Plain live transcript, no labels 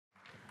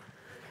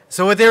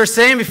So what they were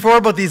saying before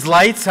about these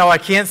lights, how I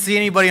can't see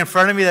anybody in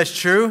front of me, that's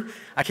true.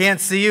 I can't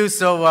see you,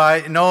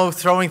 so no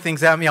throwing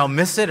things at me. I'll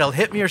miss it. It'll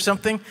hit me or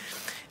something.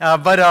 How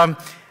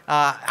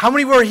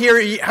many were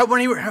here? How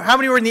many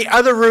were in the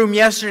other room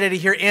yesterday to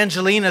hear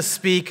Angelina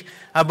speak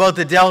about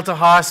the Delta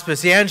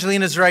Hospice? The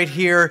Angelina's right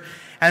here.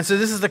 And so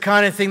this is the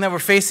kind of thing that we're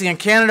facing in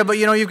Canada. But,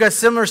 you know, you've got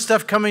similar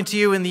stuff coming to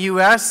you in the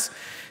U.S.,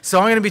 so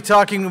I'm going to be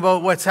talking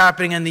about what's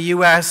happening in the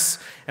U.S.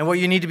 and what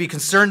you need to be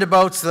concerned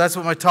about. So that's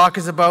what my talk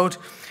is about.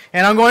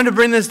 And I'm going to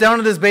bring this down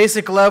to this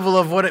basic level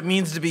of what it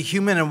means to be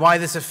human and why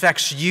this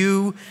affects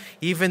you.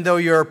 Even though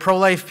you're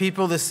pro-life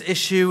people, this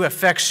issue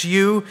affects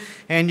you.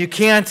 And you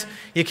can't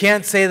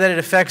say that it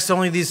affects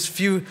only these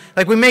few.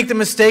 Like, we make the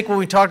mistake when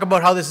we talk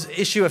about how this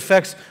issue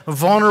affects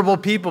vulnerable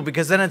people,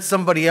 because then it's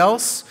somebody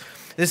else.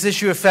 This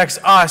issue affects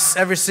us,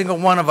 every single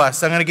one of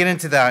us. I'm going to get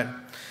into that.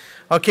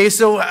 Okay,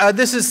 so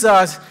this is,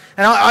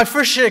 and I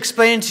first should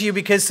explain to you,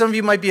 because some of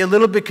you might be a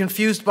little bit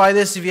confused by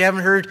this if you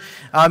haven't heard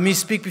me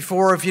speak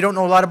before, if you don't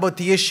know a lot about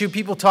the issue.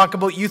 People talk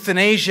about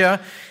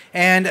euthanasia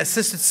and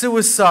assisted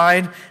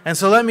suicide, and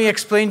so let me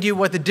explain to you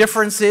what the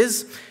difference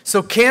is.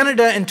 So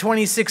Canada in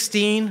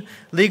 2016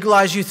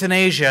 legalized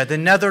euthanasia. The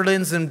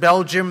Netherlands and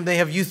Belgium, they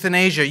have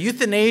euthanasia.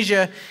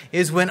 Euthanasia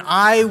is when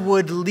I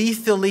would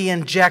lethally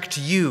inject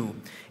you.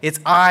 It's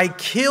I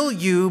kill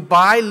you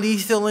by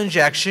lethal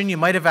injection. You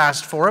might have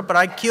asked for it, but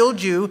I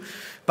killed you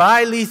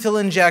by lethal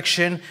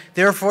injection.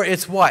 Therefore,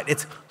 it's what?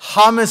 It's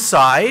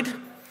homicide.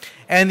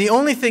 And the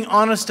only thing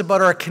honest about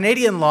our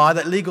Canadian law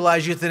that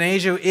legalized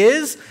euthanasia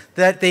is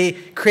that they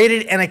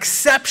created an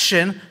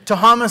exception to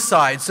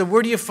homicide. So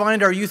where do you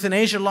find our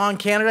euthanasia law in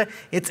Canada?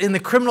 It's in the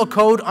criminal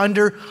code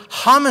under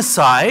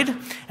homicide.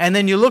 And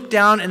then you look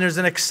down and there's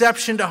an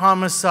exception to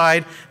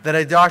homicide that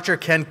a doctor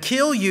can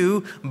kill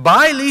you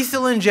by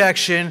lethal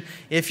injection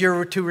if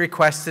you're to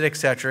request it,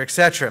 etc.,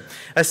 etc.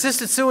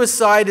 Assisted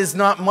suicide is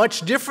not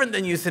much different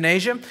than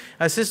euthanasia.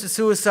 Assisted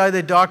suicide,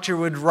 the doctor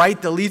would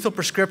write the lethal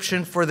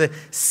prescription for the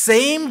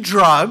same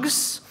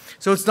drugs.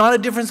 So it's not a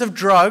difference of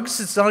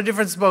drugs. It's not a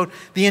difference about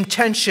the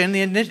intention.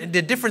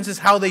 The difference is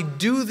how they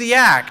do the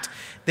act.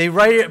 They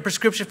write a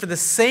prescription for the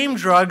same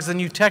drugs, and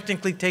you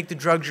technically take the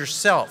drugs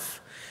yourself.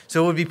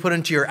 So it would be put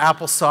into your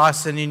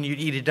applesauce, and then you'd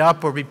eat it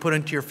up, or be put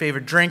into your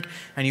favorite drink,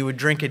 and you would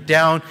drink it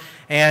down.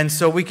 And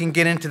so we can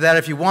get into that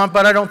if you want,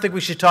 but I don't think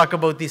we should talk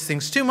about these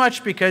things too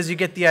much, because you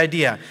get the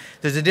idea.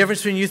 There's a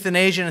difference between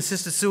euthanasia and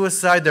assisted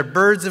suicide. They're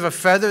birds of a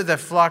feather that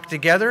flock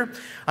together.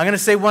 I'm going to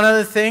say one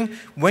other thing.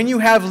 When you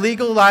have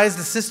legalized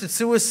assisted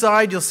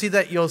suicide, you'll see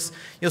that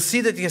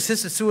the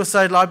assisted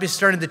suicide lobby is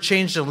starting to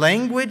change the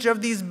language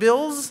of these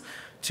bills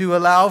to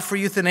allow for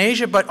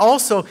euthanasia. But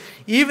also,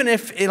 even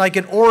if, like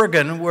in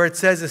Oregon, where it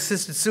says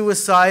assisted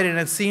suicide, and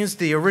it seems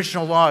the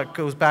original law, it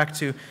goes back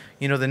to,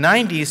 you know, the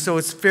 90s, so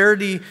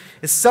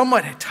it's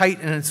somewhat tight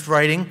in its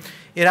writing.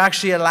 It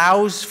actually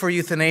allows for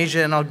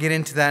euthanasia, and I'll get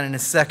into that in a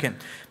second.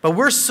 But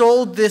we're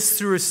sold this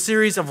through a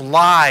series of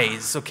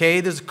lies, okay?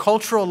 There's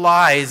cultural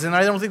lies, and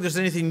I don't think there's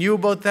anything new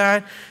about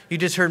that. You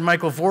just heard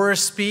Michael Voris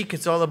speak.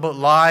 It's all about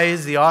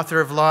lies, the author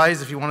of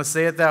lies, if you want to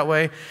say it that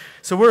way.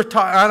 So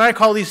and I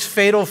call these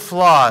fatal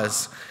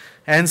flaws.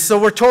 And so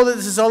we're told that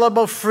this is all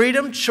about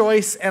freedom,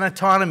 choice, and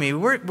autonomy.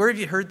 Where have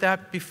you heard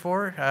that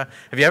before? Have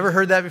you ever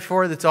heard that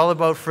before? That's all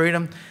about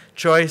freedom,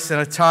 choice,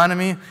 and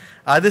autonomy.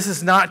 This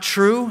is not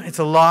true. It's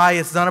a lie.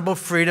 It's not about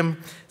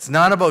freedom. It's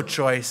not about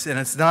choice, and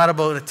it's not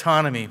about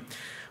autonomy.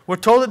 We're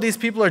told that these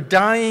people are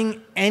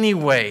dying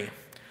anyway.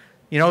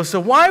 You know, so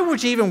why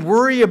would you even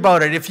worry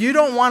about it? If you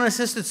don't want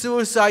assisted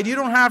suicide, you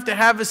don't have to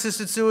have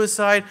assisted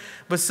suicide,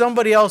 but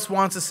somebody else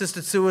wants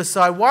assisted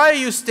suicide. Why are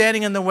you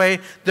standing in the way?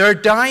 They're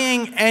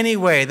dying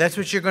anyway. That's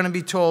what you're going to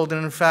be told.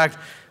 And in fact,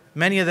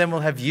 many of them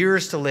will have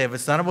years to live.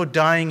 It's not about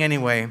dying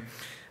anyway.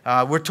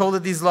 We're told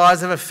that these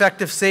laws have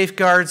effective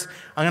safeguards.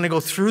 I'm going to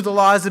go through the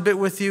laws a bit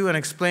with you and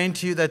explain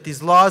to you that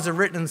these laws are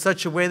written in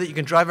such a way that you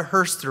can drive a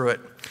hearse through it.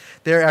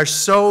 They are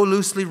so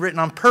loosely written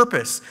on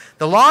purpose.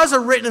 The laws are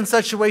written in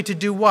such a way to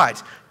do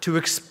what? To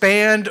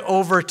expand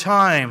over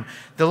time.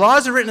 The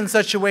laws are written in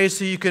such a way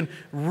so you can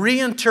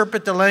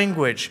reinterpret the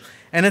language.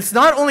 And it's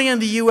not only in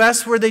the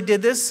U.S. where they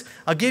did this.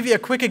 I'll give you a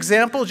quick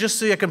example just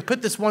so you can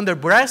put this one to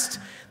rest.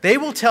 They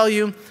will tell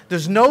you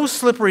there's no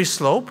slippery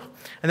slope.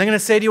 And they're going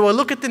to say to you, well,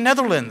 look at the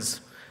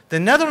Netherlands. The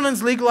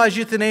Netherlands legalized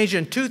euthanasia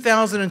in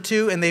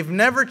 2002, and they've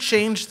never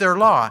changed their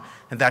law.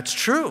 And that's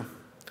true.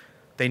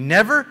 They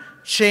never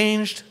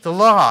changed the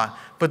law,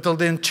 but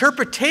the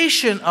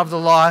interpretation of the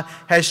law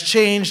has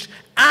changed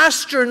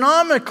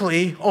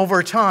astronomically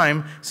over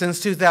time since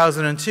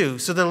 2002.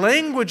 So the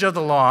language of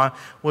the law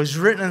was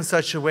written in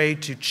such a way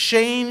to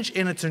change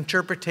in its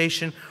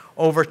interpretation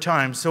over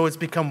time. So it's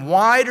become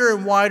wider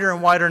and wider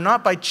and wider,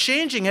 not by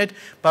changing it,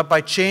 but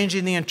by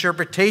changing the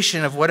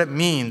interpretation of what it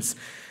means.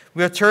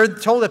 We are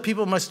told that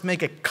people must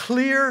make a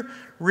clear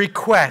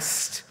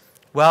request.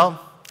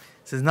 Well,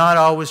 this is not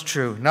always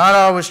true. Not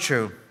always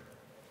true.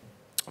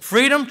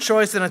 Freedom,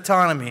 choice, and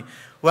autonomy.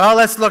 Well,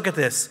 let's look at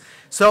this.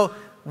 So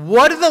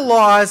what do the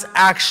laws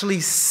actually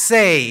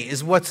say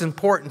is what's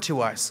important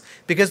to us.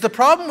 Because the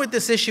problem with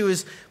this issue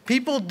is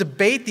people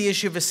debate the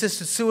issue of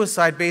assisted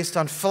suicide based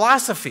on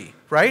philosophy,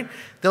 right?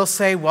 They'll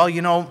say, well,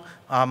 you know,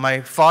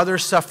 my father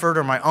suffered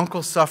or my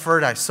uncle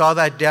suffered. I saw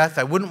that death.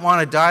 I wouldn't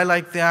want to die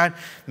like that.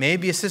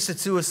 Maybe assisted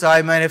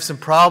suicide might have some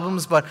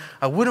problems, but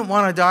I wouldn't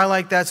want to die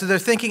like that. So they're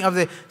thinking of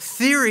the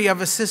theory of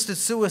assisted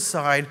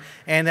suicide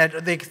and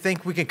that they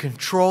think we can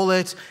control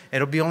it.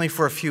 It'll be only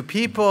for a few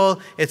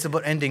people. It's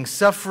about ending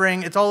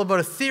suffering. It's all about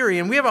a theory.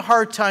 And we have a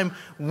hard time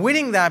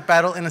winning that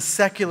battle in a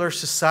secular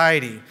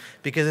society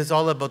because it's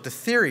all about the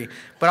theory.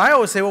 But I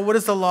always say, well, what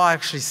does the law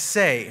actually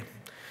say?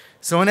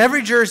 So in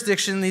every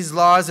jurisdiction, these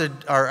laws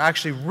are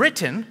actually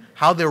written.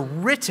 How they're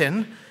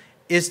written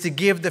is to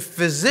give the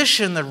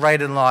physician the right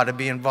in law to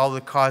be involved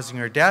with causing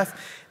your death.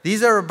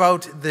 These are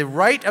about the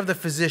right of the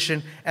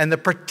physician and the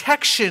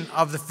protection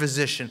of the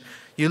physician.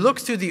 You look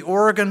through the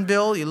Oregon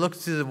bill, you look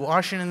through the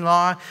Washington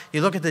law,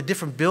 you look at the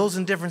different bills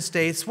in different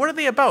states. What are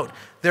they about?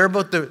 They're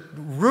about the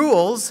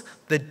rules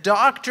the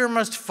doctor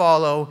must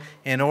follow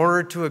in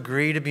order to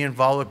agree to be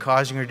involved with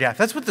causing your death.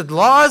 That's what the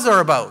laws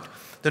are about.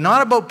 They're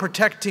not about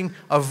protecting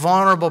a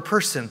vulnerable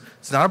person.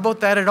 It's not about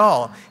that at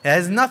all. It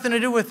has nothing to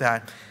do with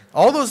that.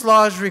 All those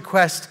laws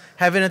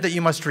have in it that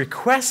you must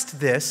request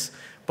this,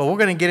 but we're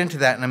going to get into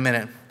that in a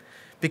minute.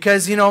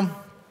 Because, you know,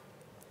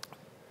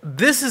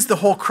 this is the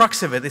whole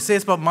crux of it. They say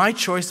it's about my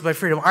choice, my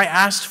freedom. I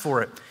asked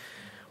for it.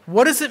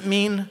 What does it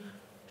mean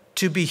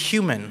to be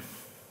human,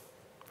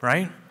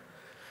 right?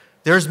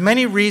 There's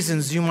many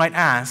reasons you might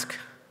ask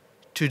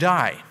to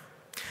die.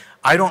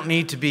 I don't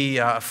need to be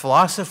a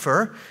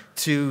philosopher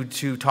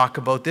to talk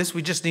about this.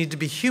 We just need to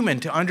be human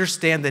to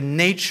understand the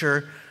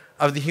nature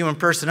of the human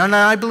person. And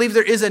I believe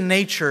there is a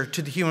nature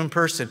to the human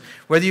person.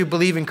 Whether you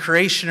believe in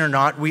creation or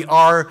not, we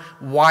are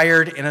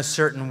wired in a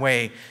certain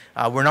way.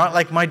 We're not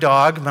like my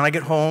dog. When I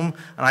get home,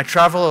 and I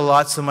travel a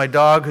lot, so my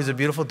dog, who's a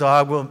beautiful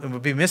dog, will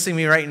be missing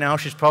me right now.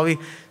 She's probably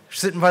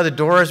sitting by the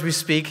door as we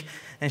speak,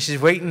 and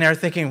she's waiting there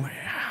thinking,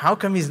 how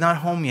come he's not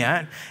home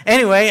yet?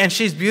 Anyway, and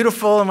she's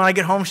beautiful, and when I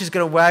get home, she's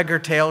going to wag her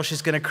tail,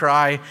 she's going to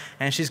cry,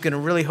 and she's going to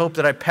really hope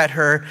that I pet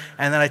her,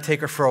 and then I take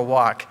her for a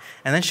walk.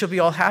 And then she'll be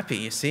all happy,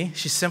 you see?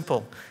 She's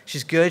simple.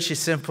 She's good, she's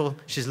simple,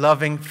 she's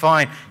loving,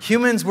 fine.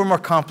 Humans, we're more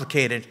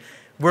complicated.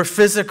 We're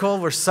physical,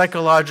 we're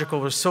psychological,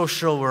 we're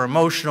social, we're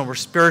emotional, we're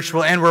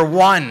spiritual, and we're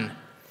one.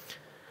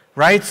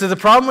 Right? So the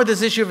problem with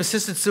this issue of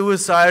assisted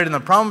suicide and the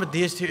problem with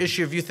the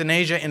issue of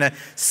euthanasia in a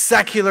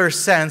secular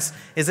sense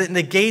is it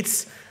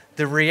negates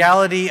the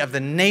reality of the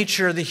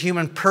nature of the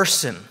human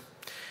person.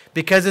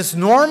 Because it's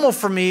normal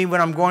for me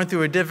when I'm going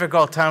through a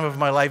difficult time of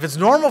my life, it's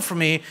normal for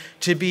me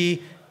to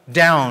be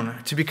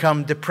down, to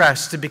become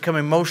depressed, to become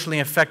emotionally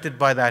affected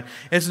by that.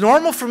 It's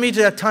normal for me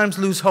to at times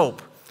lose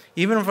hope.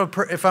 Even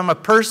if I'm a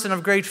person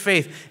of great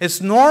faith, it's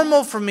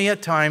normal for me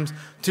at times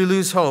to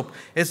lose hope.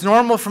 It's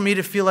normal for me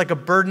to feel like a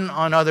burden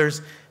on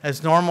others.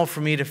 It's normal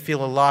for me to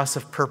feel a loss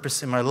of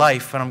purpose in my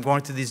life when I'm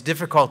going through these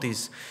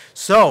difficulties.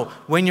 So,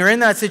 when you're in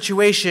that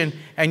situation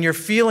and you're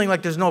feeling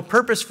like there's no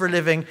purpose for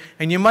living,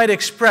 and you might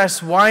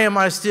express, why am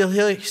I still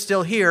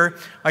here?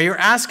 Are you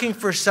asking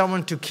for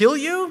someone to kill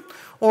you?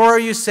 Or are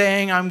you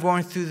saying, I'm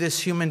going through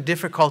this human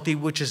difficulty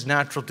which is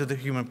natural to the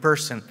human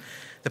person?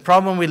 The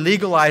problem when we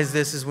legalize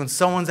this is when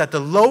someone's at the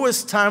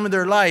lowest time of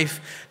their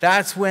life,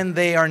 that's when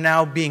they are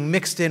now being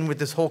mixed in with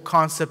this whole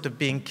concept of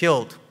being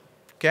killed.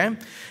 Okay?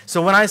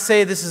 So when I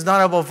say this is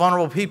not about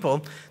vulnerable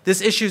people,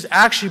 this issue is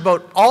actually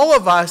about all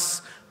of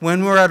us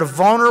when we're at a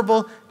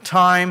vulnerable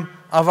time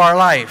of our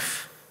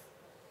life.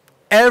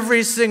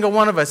 Every single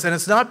one of us. And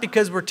it's not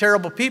because we're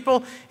terrible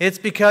people, it's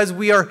because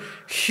we are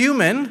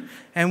human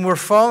and we're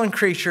fallen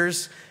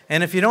creatures.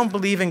 And if you don't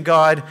believe in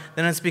God,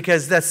 then it's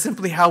because that's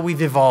simply how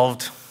we've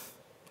evolved.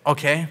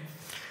 Okay?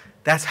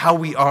 That's how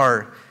we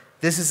are.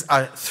 This is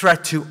a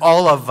threat to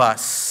all of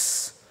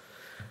us.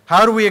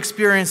 How do we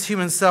experience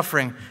human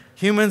suffering?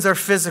 Humans are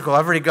physical.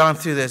 I've already gone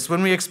through this.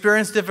 When we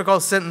experience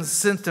difficult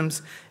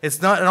symptoms,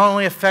 it not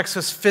only affects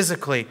us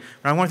physically.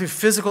 When I'm going through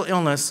physical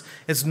illness,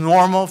 it's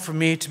normal for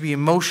me to be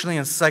emotionally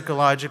and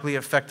psychologically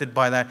affected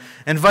by that.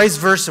 And vice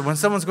versa. When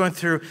someone's going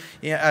through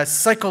a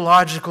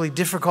psychologically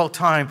difficult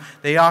time,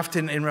 it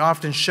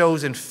often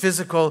shows in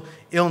physical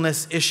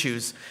illness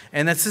issues.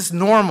 And that's just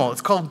normal.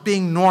 It's called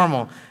being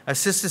normal.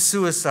 Assisted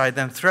suicide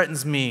then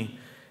threatens me.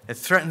 It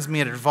threatens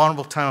me at a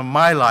vulnerable time of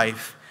my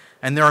life.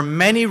 And there are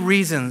many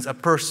reasons a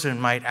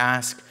person might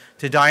ask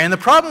to die. And the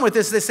problem with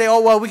this, they say, oh,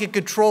 well, we can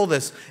control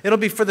this. It'll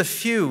be for the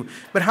few.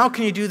 But how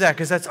can you do that?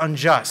 Because that's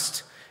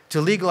unjust.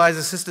 To legalize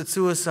assisted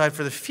suicide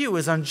for the few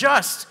is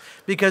unjust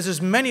because there's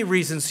many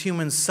reasons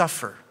humans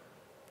suffer.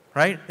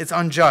 Right? It's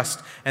unjust.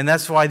 And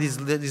that's why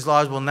these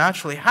laws will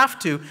naturally have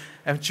to,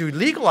 if you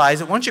legalize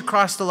it, once you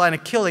cross the line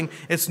of killing,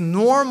 it's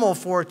normal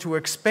for it to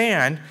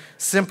expand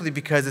simply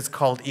because it's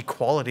called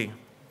equality.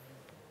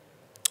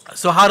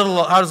 So how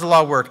does the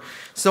law work?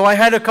 So I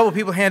had a couple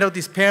people hand out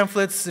these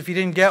pamphlets. If you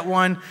didn't get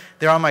one,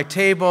 they're on my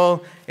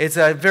table. It's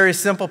a very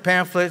simple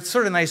pamphlet,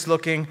 sort of nice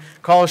looking,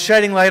 called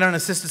Shedding Light on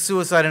Assisted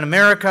Suicide in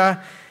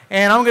America.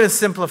 And I'm going to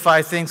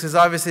simplify things because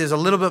obviously there's a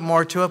little bit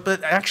more to it,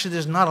 but actually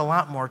there's not a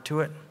lot more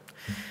to it.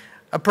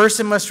 A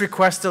person must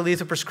request a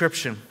lethal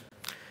prescription.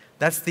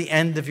 That's the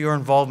end of your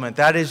involvement.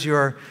 That is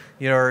your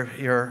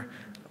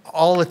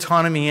all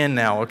autonomy in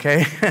now,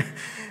 okay?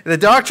 The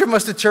doctor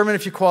must determine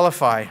if you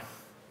qualify.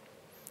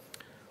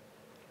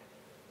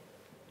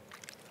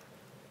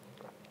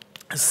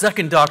 A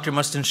second doctor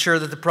must ensure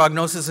that the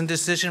prognosis and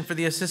decision for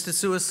the assisted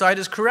suicide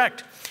is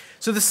correct.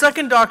 So the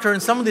second doctor in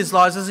some of these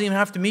laws doesn't even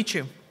have to meet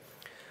you.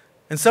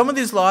 In some of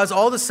these laws,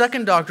 all the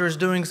second doctor is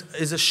doing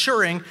is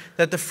assuring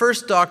that the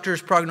first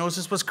doctor's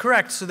prognosis was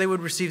correct. So they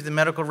would receive the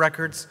medical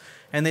records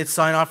and they'd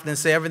sign off and then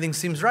say everything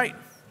seems right.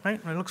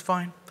 Right? It looks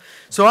fine.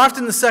 So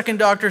often the second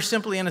doctor is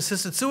simply an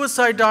assisted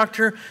suicide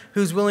doctor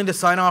who's willing to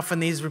sign off on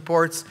these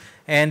reports.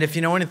 And if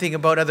you know anything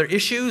about other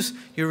issues,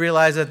 you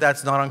realize that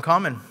that's not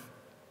uncommon.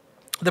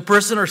 The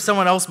person or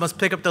someone else must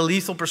pick up the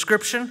lethal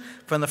prescription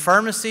from the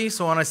pharmacy.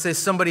 So when I say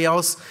somebody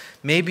else,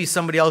 maybe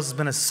somebody else has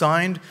been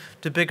assigned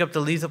to pick up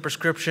the lethal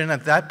prescription.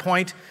 At that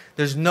point,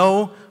 there's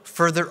no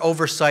further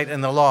oversight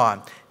in the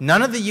law.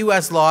 None of the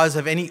U.S. laws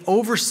have any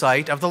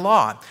oversight of the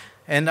law.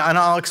 And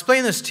I'll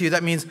explain this to you.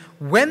 That means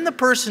when the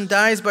person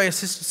dies by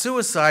assisted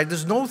suicide,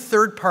 there's no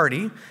third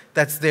party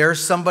that's there,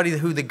 somebody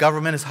who the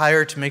government has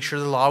hired to make sure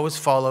the law was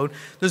followed.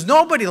 There's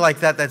nobody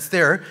like that that's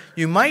there.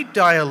 You might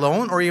die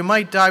alone, or you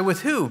might die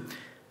with who?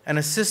 An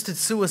assisted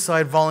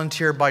suicide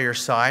volunteer by your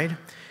side.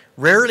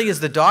 Rarely is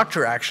the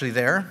doctor actually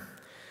there.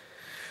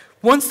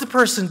 Once the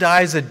person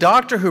dies, the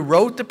doctor who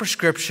wrote the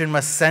prescription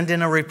must send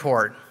in a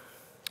report.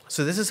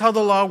 So this is how the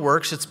law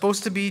works. It's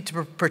supposed to be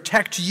to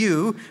protect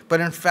you,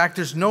 but in fact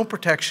there's no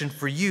protection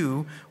for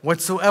you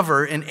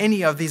whatsoever in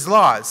any of these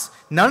laws.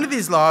 None of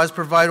these laws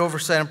provide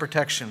oversight and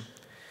protection.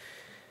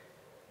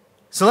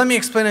 So let me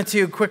explain it to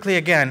you quickly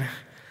again.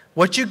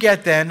 What you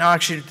get then,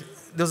 actually,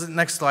 the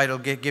next slide will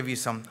give you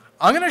some.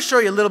 I'm going to show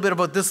you a little bit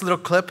about this little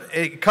clip.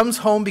 It comes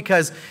home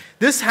because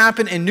this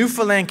happened in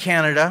Newfoundland,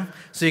 Canada.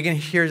 So you can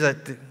hear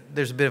that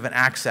there's a bit of an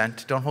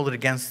accent. Don't hold it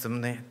against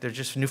them. They're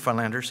just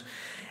Newfoundlanders.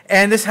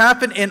 And this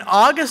happened in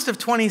August of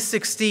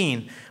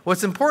 2016.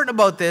 What's important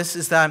about this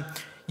is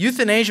that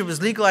euthanasia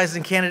was legalized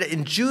in Canada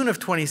in June of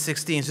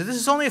 2016. So this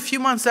is only a few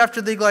months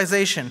after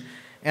legalization.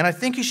 And I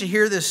think you should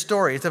hear this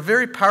story. It's a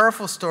very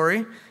powerful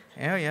story.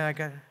 Yeah, I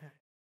got it.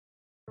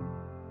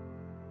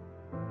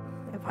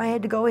 If I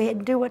had to go ahead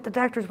and do what the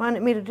doctors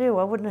wanted me to do,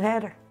 I wouldn't have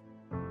had her.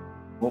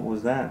 What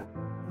was that?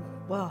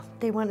 Well,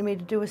 they wanted me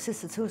to do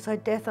assisted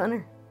suicide death on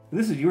her.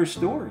 This is your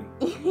story.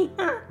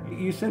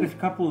 You said a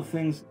couple of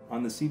things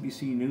on the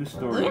CBC News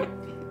story.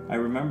 I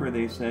remember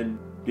they said,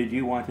 did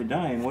you want to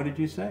die? And what did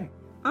you say?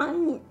 I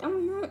don't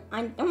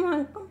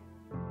want to.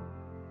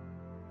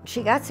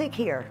 She got sick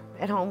here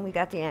at home. We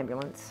got the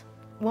ambulance.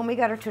 When we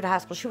got her to the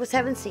hospital, she was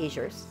having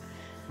seizures.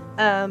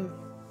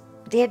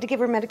 They had to give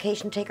her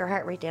medication, take her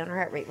heart rate down. Her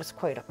heart rate was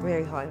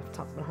very high,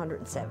 something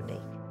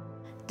 170.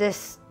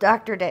 This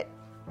doctor that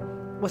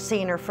was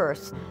seeing her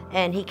first,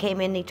 and he came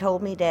in and he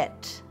told me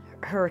that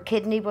her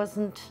kidney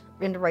wasn't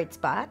in the right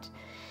spot.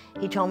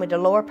 He told me the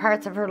lower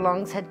parts of her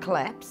lungs had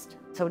collapsed,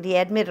 so they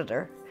admitted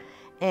her.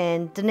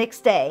 And the next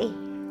day,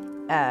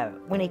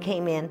 when he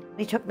came in,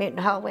 he took me out in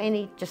the hallway and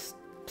he just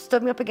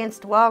stood me up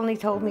against the wall and he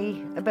told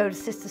me about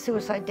assisted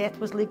suicide death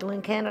was legal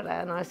in Canada.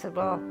 And I said,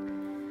 well,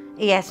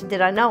 he asked, did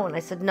I know? And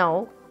I said,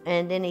 no.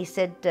 And then he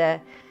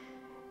said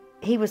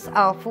he was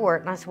all for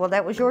it. And I said, well,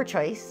 that was your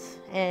choice.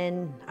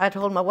 And I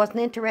told him I wasn't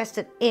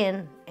interested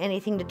in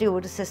anything to do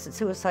with assisted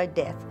suicide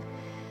death.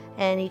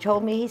 And he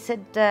told me, he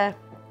said,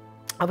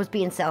 I was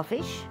being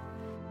selfish.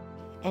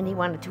 And he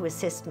wanted to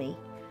assist me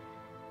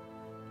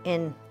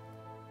in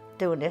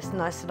doing this.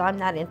 And I said, I'm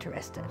not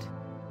interested.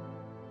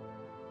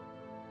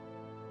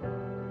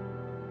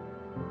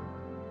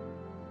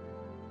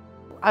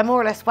 I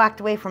more or less walked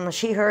away from her.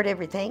 She heard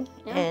everything.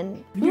 Yeah.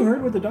 And You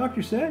heard what the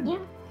doctor said? Yeah,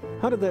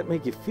 How did that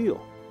make you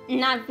feel?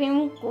 not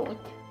feeling good.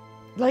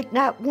 like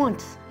not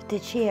once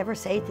did she ever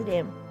say to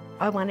them,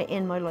 I want to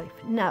end my life.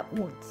 Not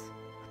once.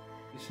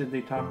 You said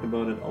they talked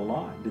about it a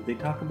lot. Did they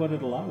talk about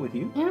it a lot with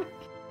you? Yeah,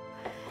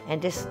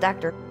 And this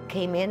doctor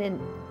came in and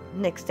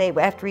next day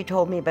after he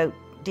told me about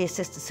the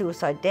assisted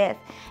suicide death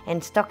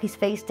and stuck his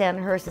face down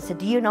in hers and said,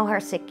 do you know how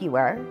sick you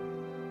are?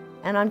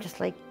 And I'm just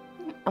like,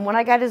 and when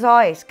I got his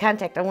eyes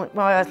contact, I went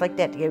my eyes like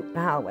that to get out in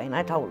the hallway, and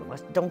I told him, I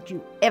said, don't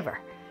you ever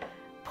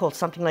pull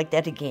something like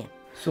that again.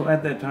 So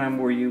at that time,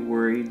 were you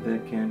worried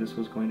that Candace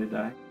was going to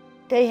die?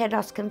 They had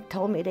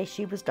told me that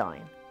she was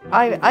dying.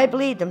 I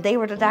believed them. They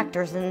were the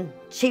doctors, and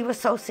she was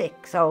so sick.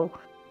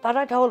 But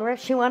I told her if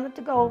she wanted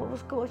to go, it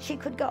was good. She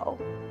could go.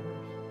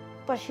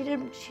 But she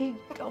didn't.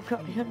 Don't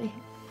cry, honey.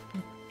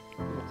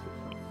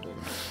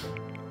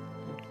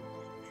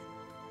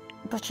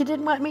 But she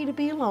didn't want me to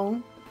be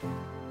alone.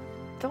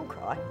 Don't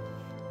cry.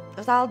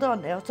 It's all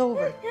done now. It's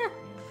over.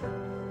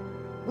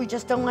 We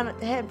just don't want it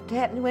to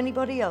happen to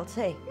anybody else,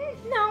 hey?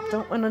 no.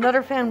 Don't want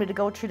another family to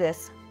go through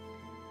this.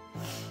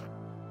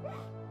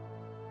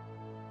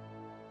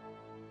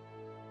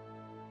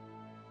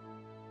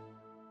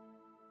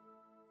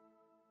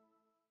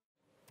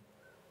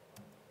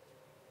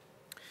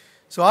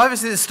 So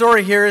obviously the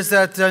story here is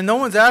that no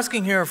one's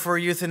asking here for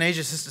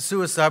euthanasia, assisted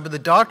suicide, but the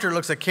doctor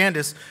looks at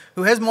Candace,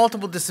 who has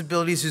multiple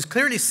disabilities, who's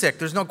clearly sick.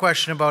 There's no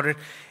question about it.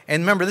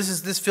 And remember,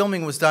 this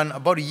filming was done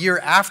about a year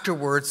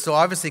afterwards, so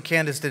obviously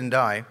Candace didn't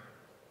die.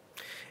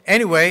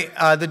 Anyway,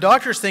 the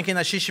doctor's thinking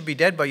that she should be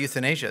dead by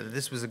euthanasia, that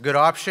this was a good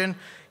option.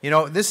 You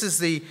know, this is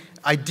the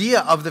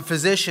idea of the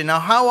physician.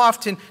 Now, how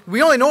often,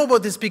 we only know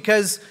about this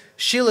because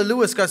Sheila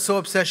Lewis got so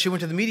upset she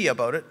went to the media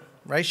about it.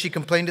 Right? She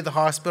complained to the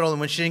hospital, and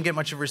when she didn't get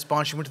much of a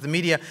response, she went to the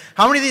media.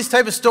 How many of these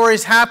type of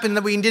stories happened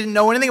that we didn't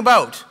know anything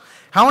about?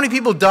 How many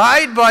people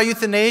died by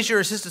euthanasia or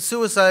assisted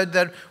suicide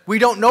that we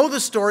don't know the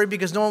story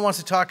because no one wants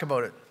to talk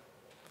about it?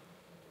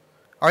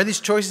 Are these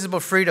choices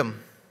about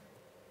freedom?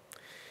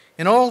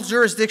 In all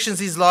jurisdictions,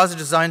 these laws are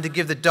designed to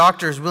give the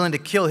doctors willing to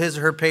kill his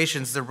or her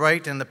patients the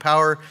right and the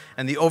power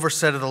and the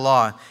oversight of the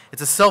law.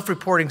 It's a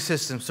self-reporting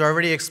system. So I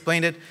already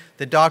explained it.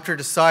 The doctor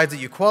decides that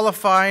you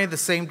qualify. The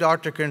same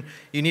doctor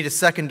you need a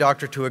second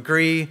doctor to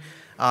agree.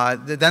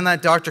 Then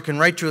that doctor can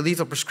write you a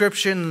lethal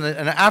prescription,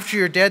 and after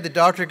you're dead, the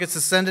doctor gets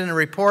to send in a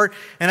report.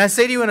 And I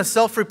say to you, in a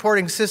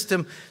self-reporting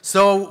system,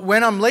 so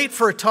when I'm late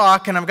for a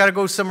talk and I've got to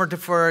go somewhere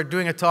for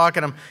doing a talk,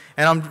 and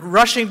I'm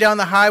rushing down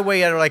the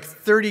highway at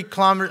like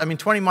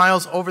 20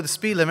 miles over the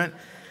speed limit,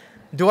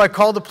 do I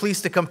call the police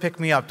to come pick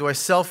me up? Do I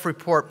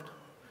self-report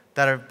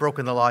that I've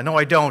broken the law? No,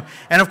 I don't.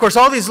 And of course,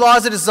 all these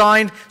laws are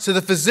designed so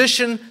the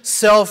physician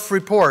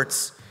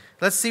self-reports.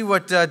 Let's see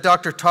what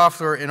Dr.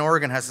 Toffler in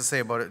Oregon has to say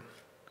about it.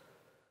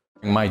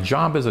 My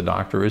job as a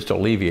doctor is to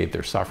alleviate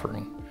their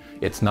suffering.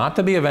 It's not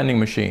to be a vending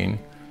machine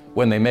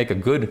when they make a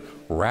good,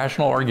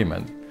 rational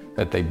argument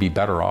that they'd be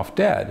better off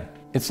dead.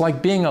 It's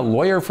like being a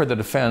lawyer for the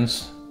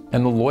defense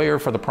and the lawyer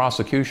for the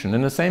prosecution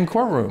in the same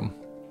courtroom.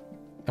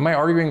 Am I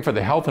arguing for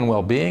the health and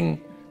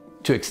well-being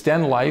to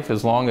extend life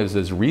as long as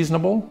is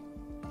reasonable?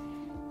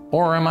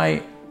 Or am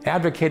I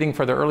advocating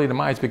for their early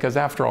demise because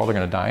after all, they're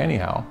going to die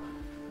anyhow?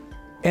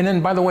 And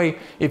then, by the way,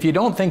 if you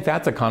don't think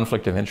that's a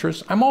conflict of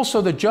interest, I'm also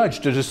the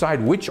judge to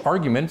decide which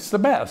argument's the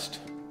best.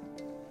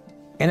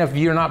 And if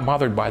you're not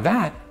bothered by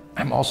that,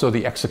 I'm also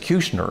the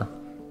executioner.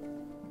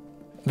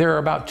 There are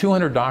about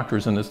 200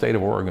 doctors in the state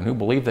of Oregon who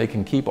believe they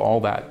can keep all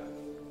that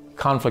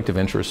conflict of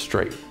interest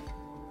straight.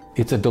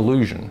 It's a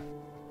delusion.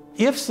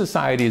 If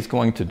society is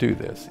going to do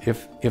this,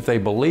 if they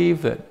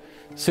believe that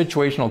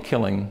situational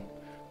killing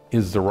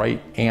is the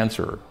right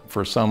answer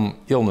for some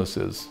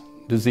illnesses,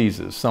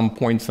 diseases, some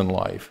points in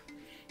life,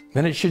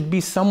 then it should be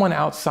someone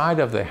outside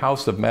of the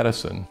house of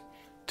medicine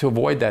to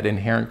avoid that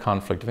inherent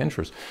conflict of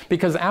interest.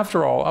 Because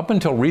after all, up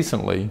until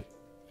recently,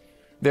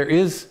 there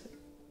is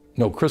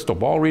no crystal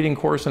ball reading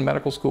course in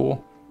medical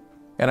school.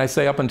 And I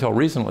say up until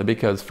recently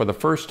because for the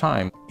first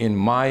time in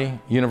my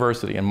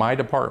university, in my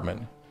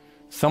department,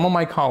 some of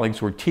my colleagues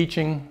were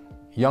teaching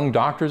young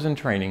doctors in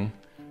training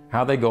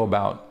how they go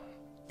about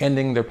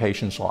ending their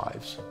patients'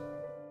 lives.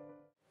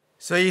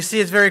 So you see,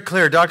 it's very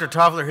clear. Dr.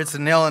 Toffler hits the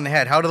nail on the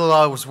head. How do the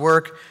laws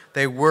work?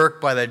 They work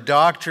by the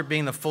doctor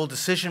being the full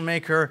decision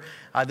maker.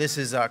 This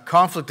is a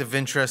conflict of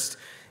interest.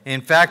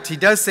 In fact, he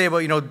does say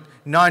about,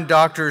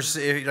 non-doctors,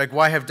 like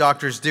why have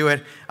doctors do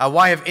it?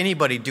 Why have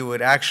anybody do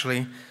it,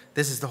 actually?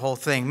 This is the whole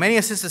thing. Many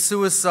assisted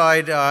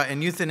suicide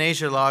and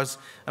euthanasia laws,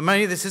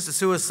 many of the assisted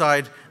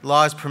suicide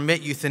laws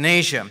permit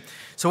euthanasia.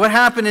 So what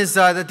happened is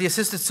that the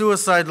assisted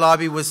suicide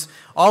lobby was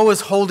always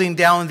holding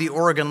down the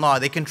Oregon law.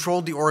 They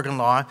controlled the Oregon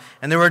law,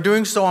 and they were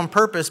doing so on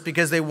purpose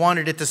because they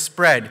wanted it to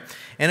spread.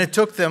 And it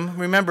took them,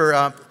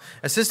 remember,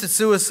 assisted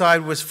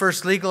suicide was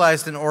first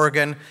legalized in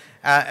Oregon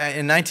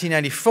in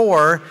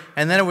 1994,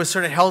 and then it was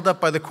sort of held up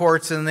by the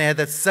courts, and they had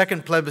that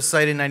second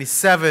plebiscite in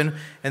 97,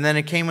 and then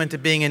it came into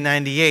being in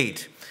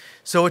 98.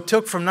 So it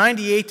took from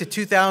 98 to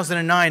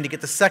 2009 to get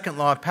the second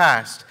law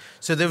passed.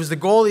 So there was the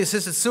goal of the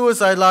assisted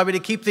suicide lobby to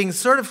keep things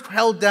sort of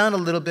held down a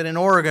little bit in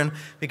Oregon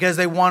because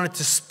they wanted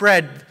to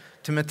spread,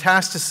 to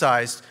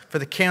metastasize, for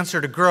the cancer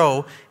to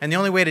grow. And the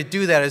only way to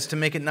do that is to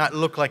make it not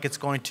look like it's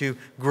going to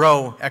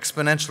grow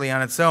exponentially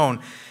on its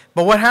own.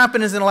 But what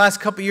happened is in the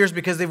last couple of years,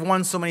 because they've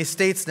won so many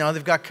states now,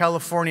 they've got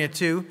California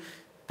too.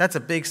 That's a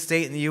big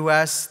state in the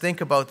U.S. Think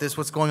about this,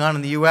 what's going on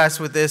in the U.S.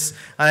 with this.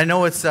 And I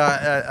know it's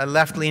a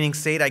left-leaning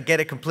state. I get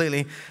it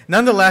completely.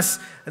 Nonetheless,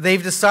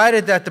 they've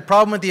decided that the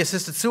problem with the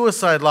assisted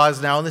suicide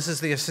laws now, and this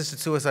is the assisted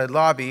suicide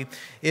lobby,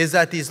 is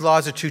that these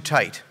laws are too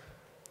tight.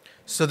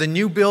 So the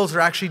new bills are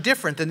actually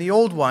different than the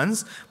old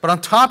ones, but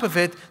on top of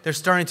it, they're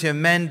starting to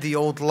amend the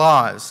old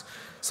laws.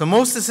 So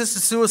most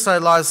assisted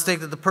suicide laws state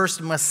that the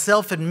person must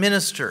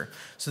self-administer.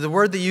 So the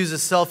word they use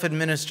is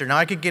self-administer. Now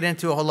I could get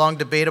into a whole long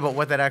debate about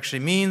what that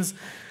actually means.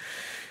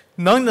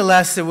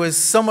 Nonetheless, it was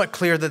somewhat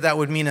clear that that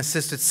would mean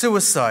assisted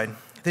suicide.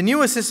 The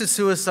new assisted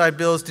suicide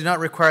bills do not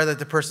require that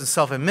the person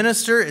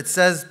self-administer. It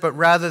says, but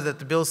rather that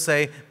the bills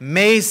say,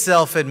 may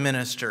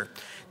self-administer.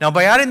 Now,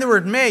 by adding the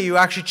word may, you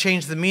actually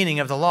change the meaning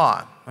of the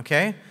law,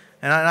 okay?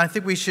 And I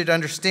think we should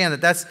understand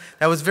that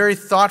that was very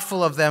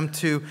thoughtful of them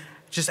to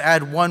just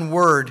add one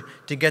word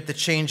to get the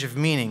change of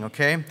meaning,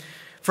 okay?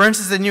 For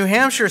instance, the New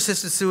Hampshire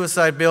assisted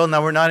suicide bill,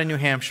 now we're not in New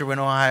Hampshire, we're in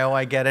Ohio,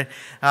 I get it.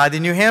 The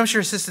New Hampshire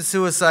assisted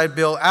suicide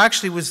bill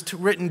actually was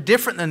written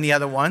different than the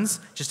other ones,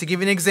 just to give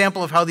you an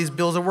example of how these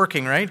bills are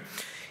working, right?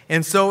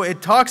 And so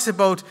it talks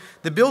about,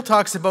 the bill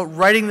talks about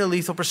writing the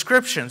lethal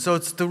prescription. So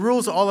it's the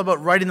rules all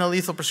about writing the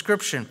lethal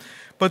prescription.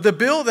 But the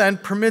bill then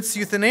permits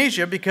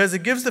euthanasia because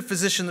it gives the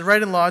physician the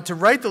right in law to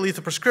write the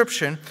lethal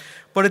prescription,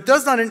 but it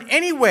does not in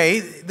any way,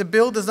 the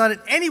bill does not in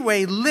any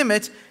way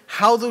limit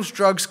how those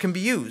drugs can be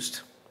used.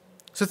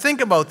 So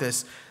think about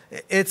this.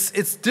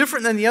 It's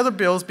different than the other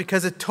bills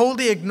because it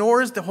totally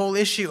ignores the whole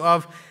issue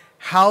of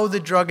how the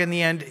drug in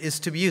the end is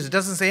to be used. It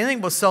doesn't say anything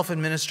about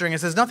self-administering.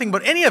 It says nothing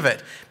about any of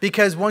it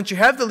because once you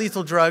have the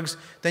lethal drugs,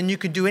 then you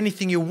can do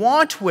anything you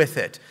want with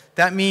it.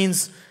 That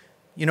means,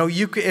 you know,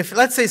 you could, if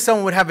let's say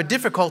someone would have a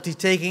difficulty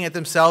taking it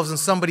themselves and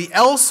somebody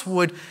else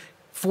would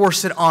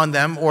force it on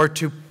them or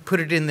to put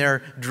it in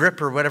their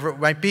drip or whatever it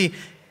might be,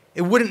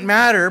 it wouldn't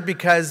matter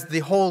because the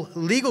whole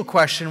legal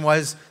question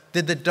was,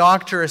 did the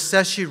doctor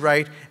assess you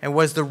right, and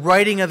was the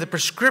writing of the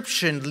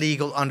prescription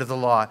legal under the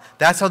law?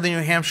 That's how the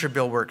New Hampshire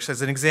bill works,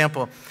 as an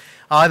example.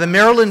 The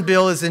Maryland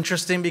bill is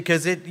interesting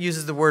because it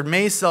uses the word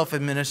may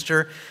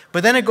self-administer,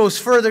 but then it goes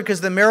further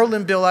because the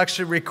Maryland bill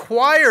actually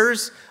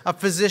requires a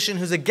physician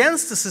who's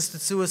against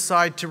assisted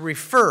suicide to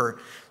refer.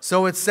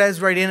 So it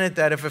says right in it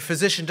that if a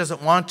physician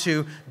doesn't want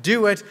to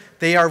do it,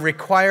 they are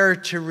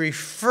required to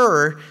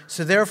refer,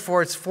 so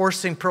therefore it's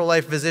forcing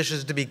pro-life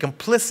physicians to be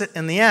complicit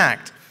in the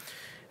act.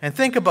 And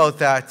think about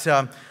that.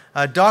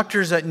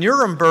 Doctors at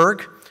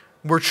Nuremberg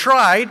were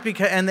tried,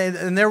 because, and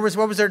there was,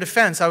 what was their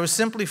defense? I was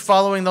simply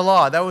following the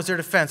law. That was their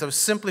defense. I was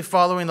simply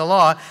following the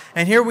law.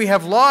 And here we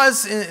have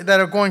laws that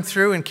are going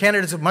through, and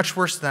Canada's much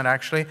worse than that,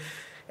 actually.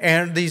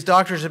 And these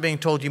doctors are being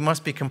told, you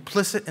must be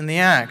complicit in the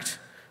act.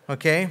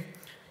 Okay?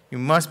 You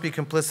must be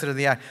complicit in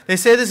the act. They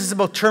say this is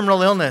about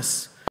terminal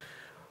illness.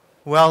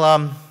 Well, I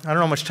don't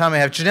know how much time I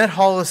have. Jeanette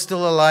Hall is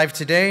still alive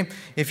today.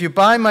 If you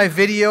buy my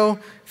video,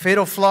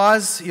 Fatal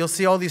Flaws, you'll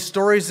see all these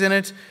stories in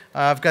it.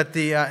 I've got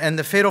the, and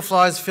the Fatal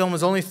Flaws film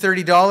is only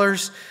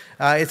 $30.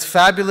 It's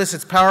fabulous,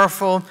 it's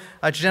powerful.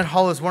 Jeanette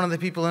Hall is one of the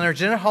people in there.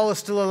 Jeanette Hall is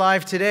still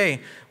alive today.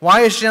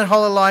 Why is Jeanette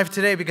Hall alive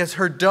today? Because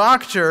her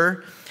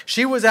doctor,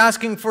 she was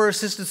asking for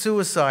assisted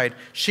suicide.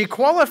 She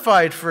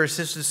qualified for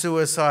assisted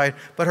suicide,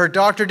 but her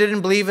doctor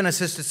didn't believe in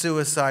assisted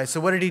suicide. So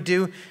what did he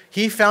do?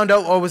 He found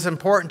out what was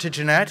important to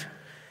Jeanette.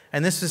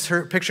 And this is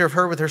her picture of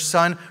her with her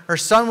son. Her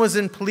son was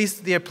in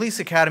the police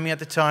academy at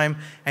the time,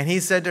 and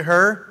he said to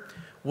her,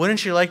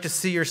 wouldn't you like to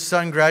see your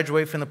son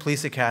graduate from the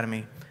police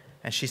academy?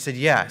 And she said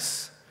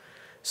yes.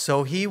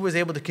 So he was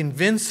able to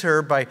convince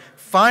her by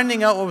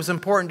finding out what was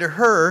important to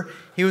her,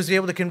 he was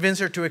able to convince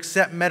her to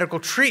accept medical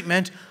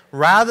treatment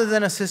rather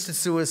than assisted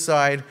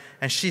suicide,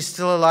 and she's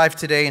still alive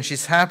today, and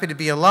she's happy to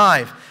be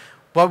alive.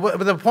 But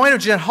the point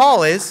of Jeanette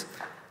Hall is,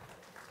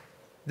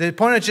 the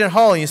point of Jeanette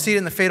Hall, and you see it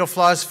in the Fatal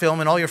Flaws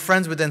film, and all your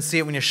friends would then see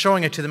it when you're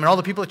showing it to them, and all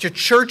the people at your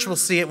church will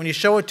see it when you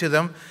show it to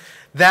them,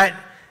 that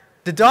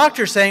the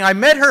doctor saying, I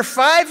met her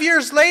 5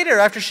 years later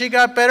after she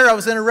got better. I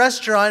was in a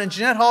restaurant, and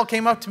Jeanette Hall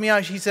came up to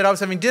me. She said, I was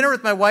having dinner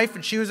with my wife,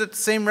 and she was at the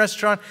same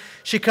restaurant.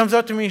 She comes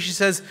up to me, and she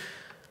says,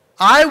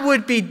 I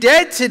would be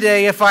dead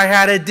today if I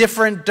had a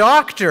different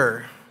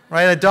doctor.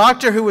 Right? A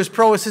doctor who was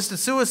pro-assisted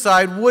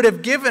suicide would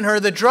have given her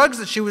the drugs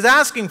that she was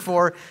asking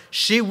for.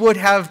 She would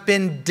have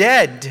been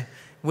dead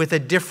with a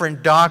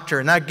different doctor.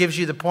 And that gives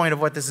you the point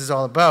of what this is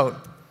all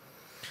about.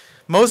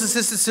 Most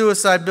assisted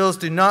suicide bills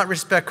do not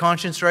respect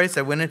conscience rights.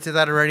 I went into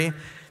that already.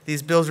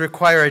 These bills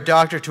require a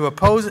doctor who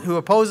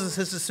opposes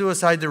assisted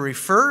suicide to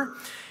refer.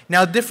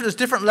 Now, there's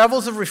different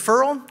levels of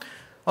referral.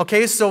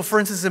 Okay, so for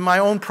instance, in my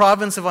own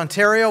province of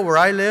Ontario, where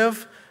I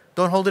live,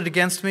 don't hold it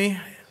against me.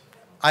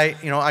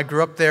 I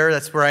grew up there.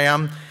 That's where I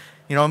am.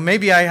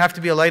 Maybe I have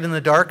to be a light in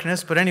the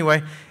darkness, but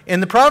anyway,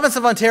 in the province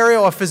of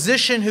Ontario, a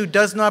physician who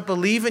does not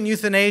believe in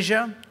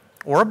euthanasia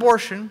or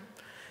abortion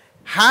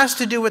has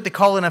to do what they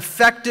call an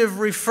effective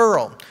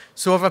referral.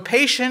 So if a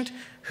patient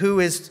who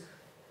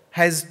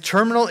has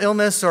terminal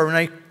illness or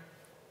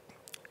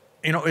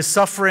is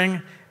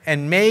suffering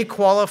and may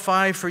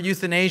qualify for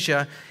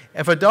euthanasia,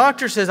 if a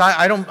doctor says,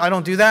 I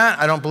don't do that,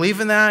 I don't believe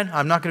in that,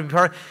 I'm not going to be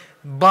part of it,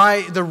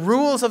 by the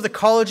rules of the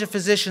College of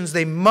Physicians,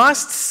 they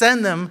must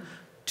send them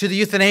to the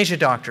euthanasia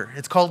doctor.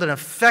 It's called an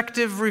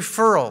effective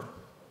referral.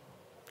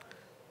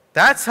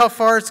 That's how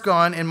far it's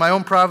gone in my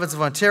own province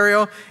of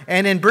Ontario.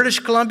 And in British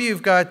Columbia,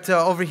 you've got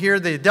over here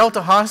the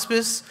Delta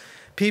Hospice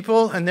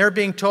people, and they're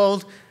being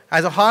told,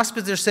 as a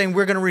hospice, they're saying,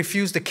 we're going to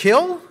refuse to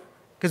kill,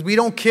 because we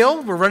don't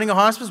kill. We're running a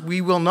hospice.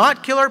 We will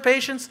not kill our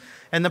patients.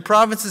 And the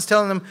province is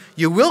telling them,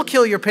 you will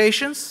kill your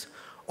patients,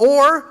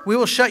 or we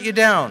will shut you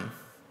down.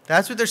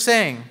 That's what they're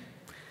saying.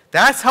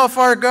 That's how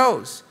far it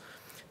goes.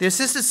 The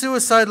assisted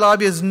suicide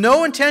lobby has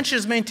no intention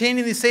of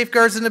maintaining these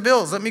safeguards in the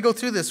bills. Let me go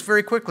through this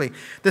very quickly.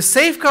 The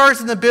safeguards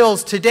in the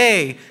bills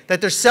today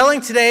that they're selling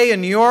today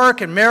in New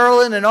York and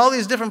Maryland and all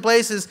these different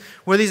places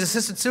where these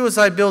assisted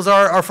suicide bills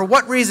are for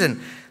what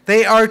reason?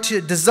 They are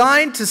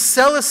designed to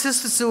sell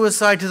assisted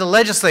suicide to the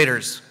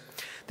legislators.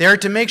 They're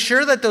to make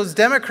sure that those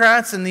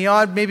Democrats and the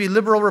odd maybe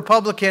liberal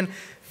Republican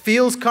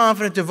feels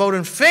confident to vote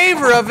in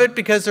favor of it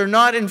because they're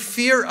not in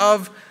fear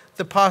of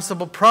the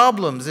possible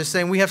problems. They're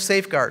saying we have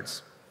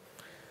safeguards.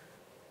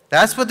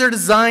 That's what they're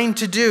designed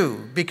to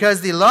do,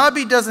 because the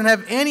lobby doesn't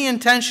have any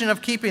intention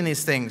of keeping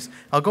these things.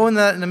 I'll go into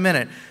that in a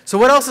minute. So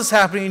what else is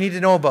happening you need to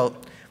know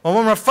about? Well,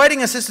 when we're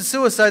fighting assisted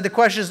suicide, the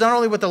question is not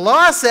only what the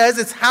law says,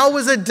 it's how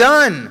is it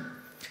done?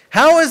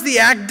 How is the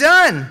act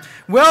done?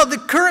 Well,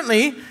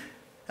 currently,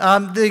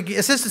 the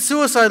assisted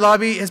suicide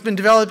lobby has been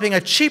developing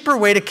a cheaper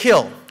way to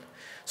kill.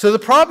 So the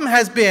problem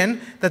has been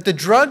that the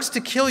drugs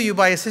to kill you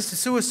by assisted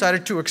suicide are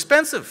too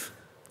expensive.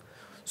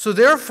 So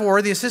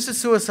therefore, the assisted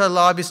suicide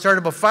lobby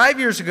started about 5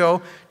 years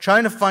ago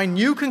trying to find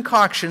new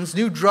concoctions,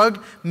 new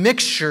drug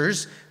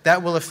mixtures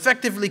that will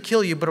effectively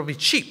kill you, but it'll be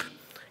cheap.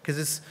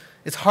 Because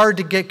it's hard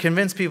to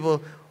convince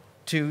people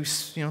to,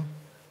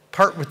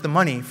 part with the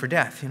money for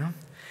death,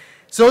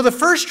 So the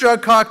first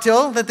drug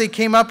cocktail that they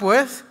came up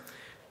with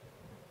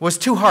was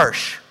too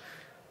harsh.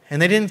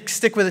 And they didn't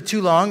stick with it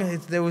too long.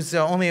 It was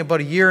only about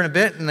a year and a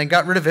bit, and they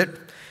got rid of it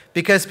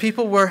because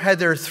people had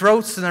their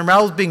throats and their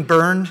mouths being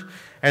burned,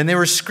 and they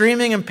were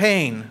screaming in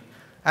pain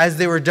as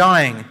they were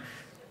dying.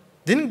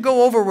 Didn't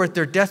go over with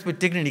their death with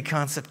dignity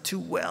concept too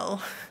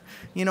well.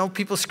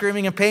 People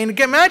screaming in pain.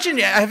 Imagine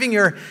having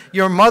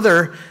your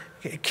mother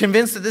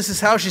convinced that this is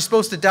how she's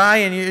supposed to die,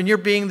 and you're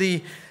being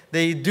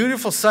the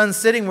dutiful son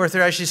sitting with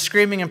her as she's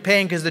screaming in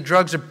pain because the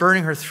drugs are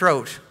burning her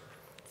throat.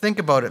 Think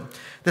about it.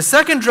 The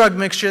second drug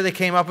mixture they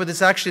came up with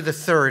is actually the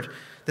third.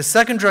 The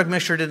second drug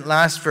mixture didn't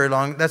last very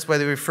long. That's why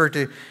they refer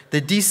to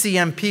the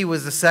DCMP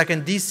was the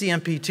second.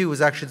 DCMP2 was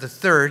actually the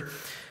third,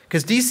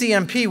 because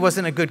DCMP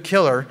wasn't a good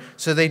killer,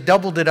 so they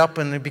doubled it up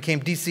and it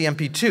became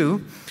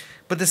DCMP2.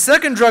 But the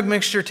second drug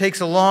mixture takes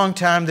a long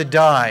time to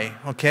die,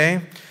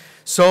 okay?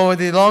 So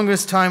the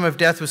longest time of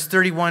death was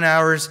 31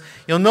 hours.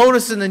 You'll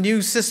notice in the new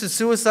assisted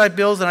suicide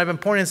bills, and I've been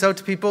pointing this out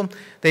to people,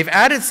 they've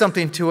added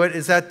something to it,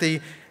 is that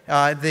the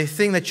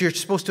thing that you're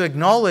supposed to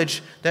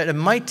acknowledge that it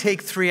might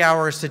take 3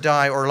 hours to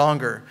die or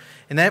longer.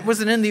 And that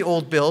wasn't in the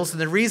old bills. And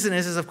the reason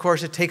is of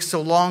course, it takes so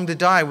long to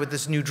die with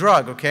this new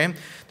drug, okay?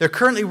 They're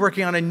currently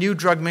working on a new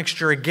drug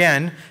mixture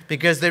again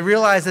because they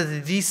realize that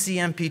the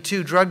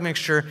DCMP2 drug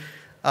mixture,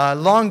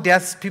 long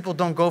deaths, people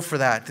don't go for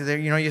that.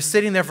 You're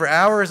sitting there for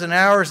hours and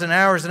hours and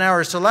hours and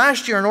hours. So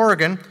last year in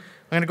Oregon,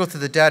 I'm going to go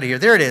through the data here.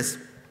 There it is.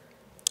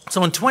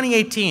 So in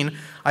 2018,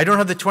 I don't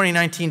have the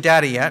 2019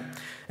 data yet.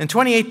 In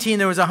 2018,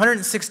 there was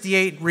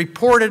 168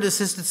 reported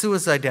assisted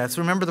suicide deaths.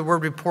 Remember the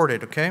word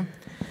reported, okay?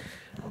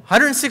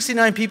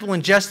 169 people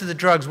ingested the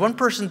drugs. One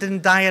person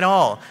didn't die at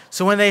all.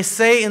 So when they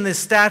say in the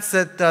stats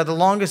that the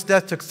longest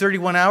death took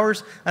 31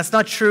 hours, that's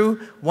not true.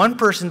 One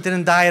person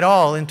didn't die at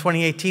all in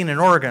 2018 in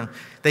Oregon.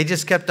 They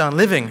just kept on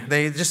living.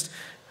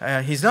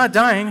 He's not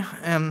dying.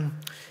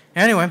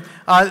 Anyway,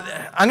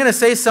 I'm going to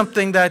say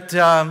something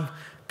that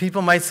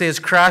people might say is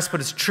crass, but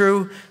it's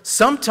true.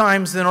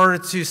 Sometimes in order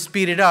to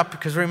speed it up,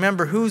 because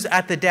remember, who's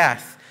at the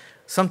death?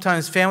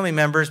 Sometimes family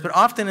members, but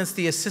often it's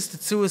the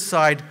assisted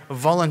suicide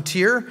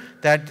volunteer,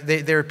 that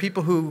there are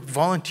people who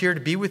volunteer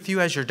to be with you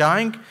as you're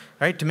dying,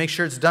 right, to make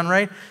sure it's done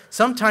right.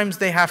 Sometimes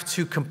they have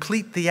to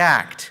complete the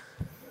act.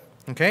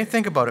 Okay,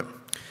 think about it.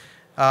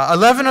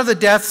 11 of the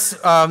deaths,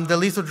 the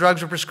lethal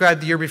drugs were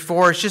prescribed the year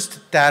before. It's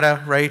just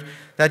data, right?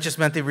 That just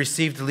meant they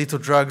received the lethal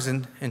drugs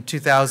in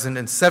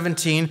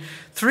 2017.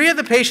 3 of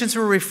the patients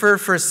were referred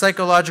for a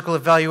psychological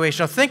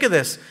evaluation. Now think of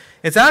this.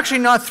 It's actually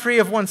not 3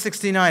 of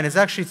 169. It's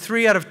actually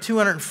 3 out of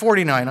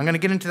 249. I'm going to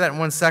get into that in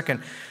 1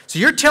 second. So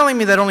you're telling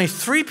me that only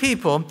 3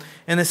 people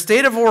in the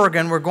state of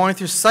Oregon were going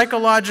through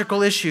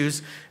psychological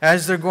issues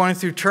as they're going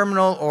through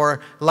terminal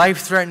or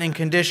life-threatening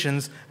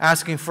conditions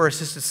asking for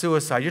assisted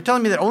suicide. You're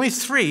telling me that only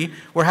 3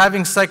 were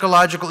having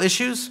psychological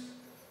issues?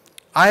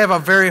 I have a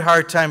very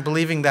hard time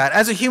believing that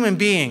as a human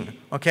being,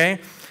 okay?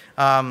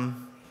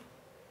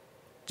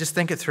 Just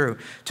think it through.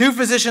 2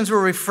 physicians were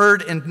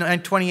referred in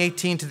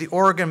 2018 to the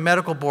Oregon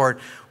Medical Board.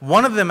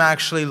 One of them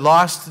actually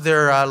lost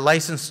their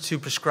license to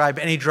prescribe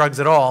any drugs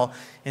at all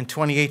in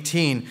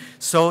 2018.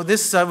 So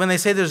this, when they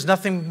say there's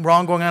nothing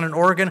wrong going on in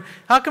Oregon,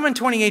 how come in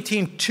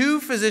 2018 2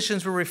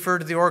 physicians were referred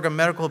to the Oregon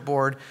Medical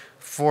Board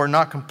for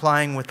not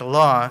complying with the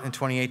law in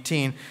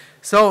 2018?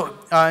 So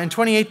in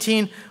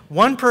 2018,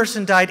 1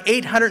 person died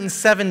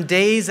 807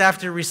 days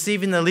after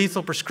receiving the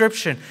lethal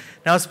prescription.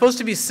 Now, it's supposed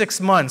to be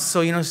 6 months,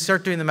 so,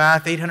 start doing the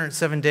math,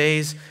 807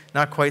 days,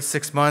 not quite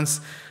 6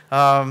 months.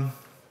 The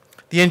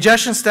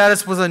ingestion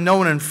status was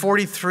unknown in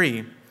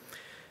 43.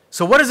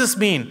 So what does this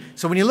mean?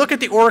 So when you look at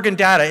the Oregon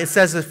data, it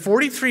says that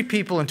 43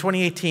 people in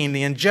 2018,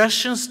 the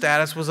ingestion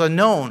status was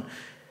unknown.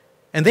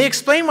 And they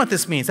explain what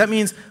this means. That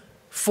means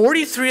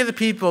 43 of the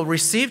people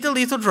received the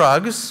lethal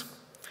drugs,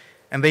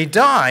 and they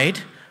died,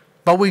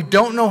 but we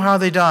don't know how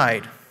they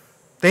died.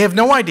 They have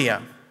no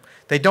idea.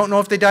 They don't know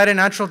if they died a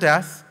natural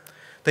death.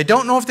 They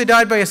don't know if they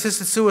died by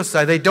assisted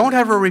suicide. They don't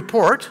have a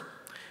report.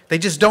 They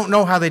just don't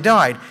know how they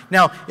died.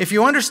 Now, if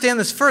you understand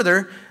this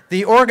further,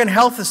 the Oregon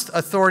Health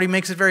Authority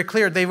makes it very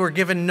clear they were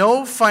given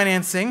no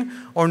financing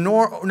or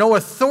no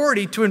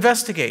authority to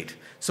investigate.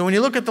 So when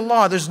you look at the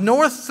law, there's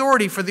no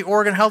authority for the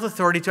Oregon Health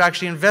Authority to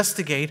actually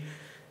investigate.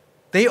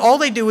 All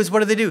they do is,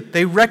 what do?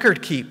 They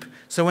record keep.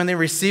 So when they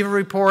receive a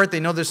report, they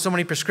know there's so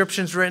many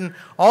prescriptions written.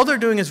 All they're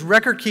doing is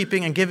record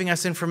keeping and giving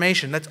us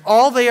information. That's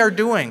all they are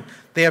doing.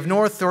 They have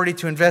no authority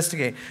to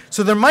investigate.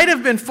 So there might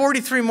have been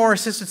 43 more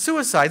assisted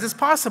suicides. It's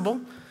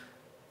possible.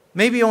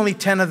 Maybe only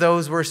 10 of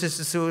those were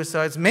assisted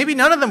suicides. Maybe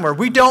none of them were.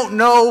 We don't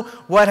know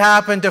what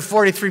happened to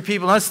 43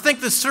 people. Now let's think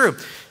this through.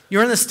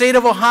 You're in the state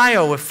of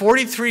Ohio. If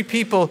 43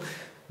 people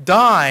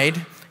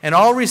died and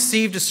all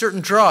received a certain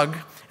drug,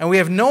 and we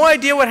have no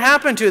idea what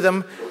happened to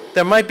them,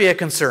 there might be a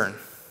concern.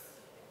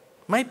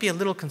 Might be a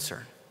little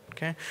concern.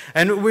 Okay?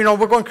 And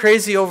we're going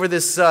crazy over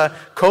this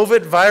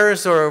COVID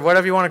virus, or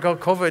whatever you want to call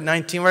it,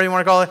 COVID-19, whatever you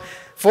want to call it.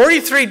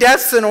 43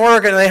 deaths in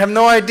Oregon, and they have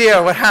no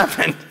idea what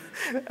happened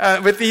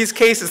with these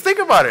cases. Think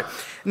about it.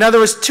 Now, there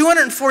was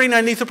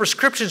 249 lethal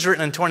prescriptions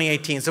written in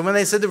 2018. So when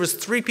they said there was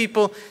 3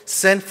 people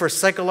sent for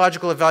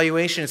psychological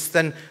evaluation, it's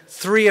then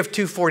 3 of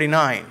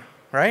 249,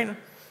 right?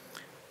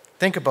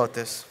 Think about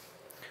this.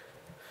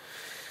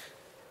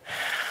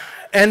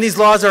 And these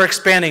laws are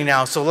expanding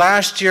now. So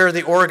last year,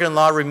 the Oregon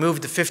law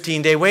removed the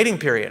 15-day waiting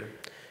period.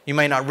 You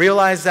might not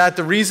realize that.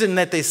 The reason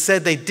that they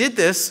said they did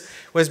this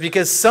was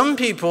because some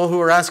people who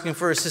were asking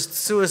for assisted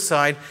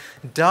suicide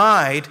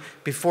died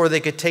before they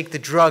could take the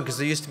drug, because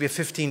there used to be a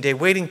 15-day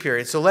waiting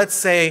period. So let's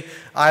say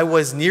I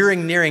was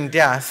nearing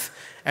death,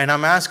 and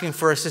I'm asking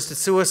for assisted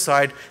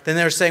suicide. Then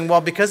they're saying,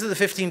 well, because of the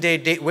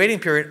 15-day waiting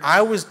period,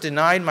 I was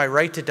denied my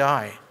right to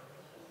die.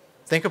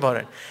 Think about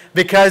it.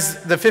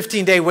 Because the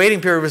 15-day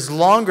waiting period was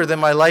longer than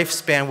my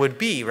lifespan would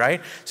be, right?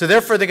 So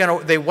therefore,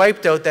 they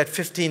wiped out that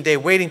 15-day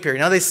waiting period.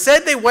 Now, they said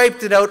they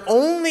wiped it out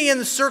only in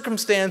the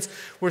circumstance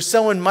where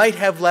someone might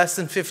have less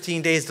than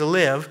 15 days to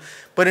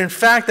live. But in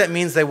fact, that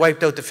means they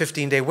wiped out the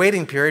 15-day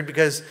waiting period,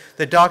 because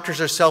the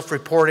doctors are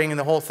self-reporting and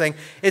the whole thing.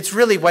 It's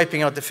really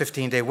wiping out the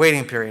 15-day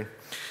waiting period.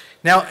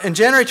 Now, in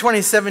January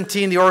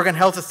 2017, the Oregon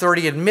Health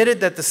Authority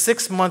admitted that the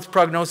 6-month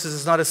prognosis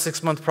is not a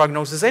 6-month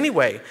prognosis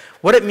anyway.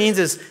 What it means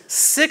is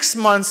 6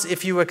 months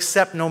if you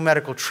accept no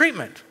medical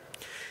treatment.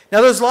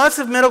 Now, there's lots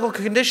of medical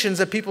conditions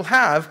that people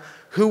have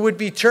who would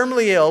be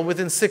terminally ill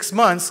within 6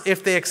 months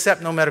if they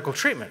accept no medical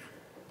treatment.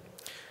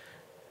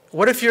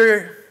 What if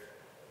you're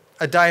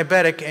a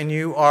diabetic and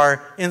you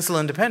are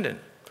insulin dependent?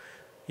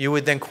 You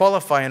would then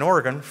qualify in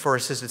Oregon for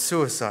assisted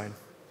suicide.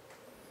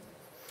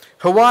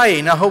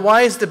 Hawaii. Now,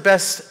 Hawaii is the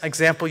best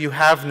example you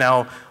have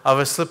now of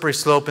a slippery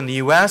slope in the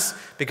U.S.,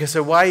 because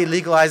Hawaii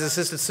legalized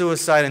assisted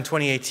suicide in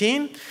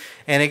 2018,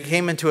 and it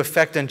came into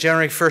effect on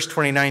January 1st,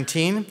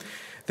 2019.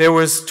 There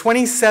was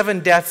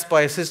 27 deaths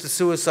by assisted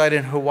suicide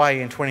in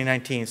Hawaii in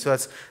 2019, so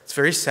it's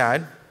very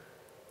sad.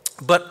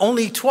 But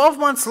only 12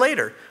 months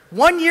later,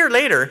 1 year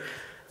later,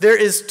 there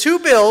is 2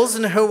 bills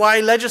in the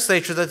Hawaii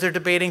legislature that they're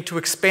debating to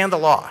expand the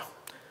law.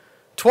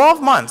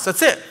 12 months,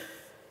 that's it.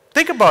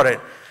 Think about it.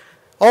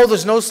 Oh,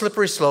 there's no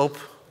slippery slope.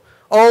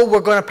 Oh,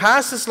 we're going to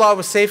pass this law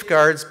with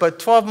safeguards, but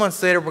 12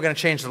 months later, we're going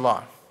to change the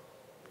law.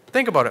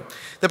 Think about it.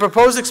 The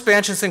proposed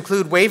expansions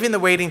include waiving the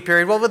waiting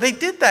period. Well, they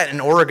did that in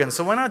Oregon,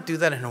 so why not do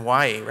that in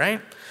Hawaii,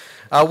 right?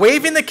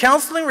 Waiving the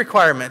counseling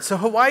requirement. So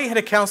Hawaii had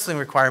a counseling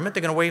requirement.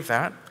 They're going to waive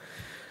that.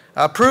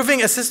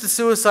 Approving assisted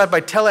suicide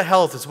by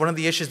telehealth is one of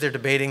the issues they're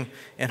debating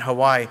in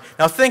Hawaii.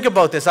 Now think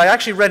about this. I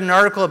actually read an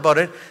article about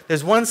it.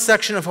 There's one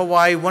section of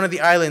Hawaii, one of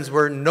the islands,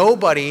 where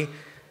nobody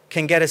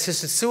can get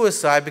assisted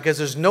suicide because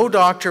there's no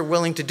doctor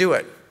willing to do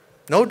it.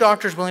 No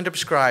doctor's willing to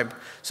prescribe.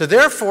 So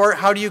therefore,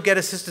 how do you get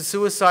assisted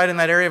suicide in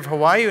that area of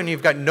Hawaii when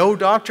you've got no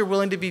doctor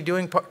willing to be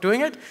doing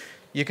it?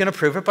 You can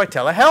approve it by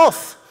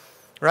telehealth,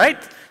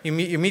 right? You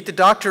meet the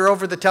doctor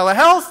over the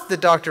telehealth, the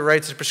doctor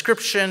writes a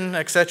prescription,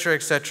 etc.,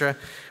 etc.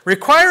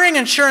 Requiring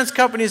insurance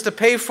companies to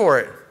pay for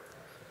it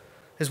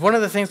is one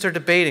of the things they're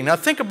debating. Now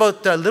think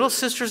about the Little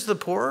Sisters of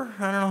the Poor.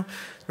 I don't know.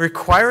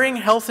 Requiring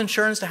health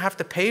insurance to have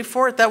to pay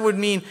for it, that would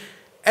mean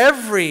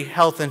every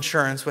health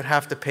insurance would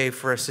have to pay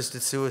for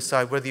assisted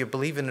suicide, whether you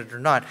believe in it or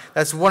not.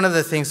 That's one of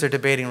the things they're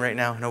debating right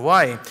now in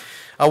Hawaii.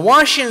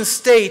 Washington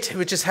State,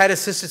 which has had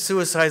assisted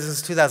suicide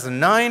since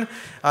 2009,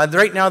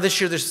 right now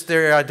this year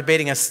they're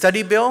debating a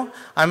study bill.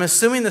 I'm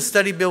assuming the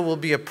study bill will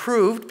be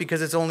approved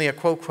because it's only a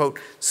quote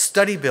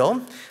study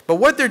bill. But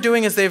what they're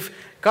doing is they've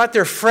got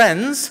their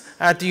friends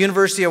at the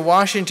University of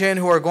Washington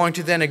who are going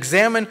to then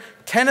examine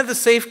 10 of the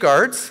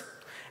safeguards,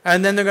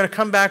 and then they're going to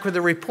come back with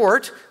a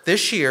report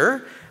this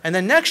year. And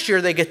then next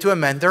year, they get to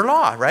amend their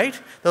law, right?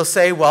 They'll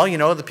say, well, you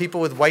know, the people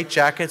with white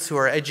jackets who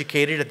are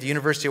educated at the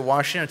University of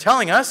Washington are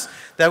telling us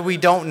that we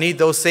don't need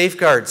those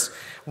safeguards.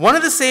 One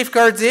of the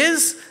safeguards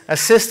is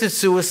assisted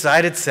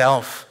suicide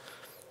itself.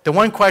 The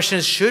one question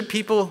is, should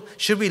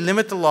we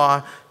limit the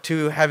law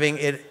to having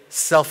it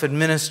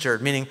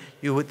self-administered, meaning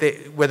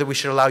whether we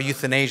should allow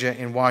euthanasia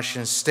in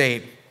Washington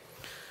State?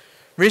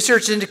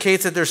 Research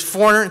indicates that there's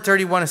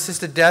 431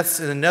 assisted deaths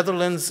in the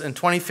Netherlands in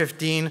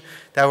 2015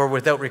 that were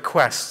without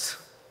request.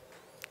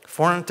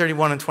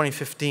 431 in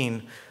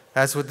 2015.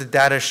 That's what the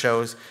data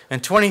shows. In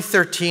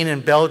 2013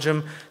 in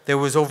Belgium, there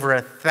was over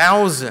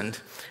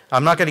 1,000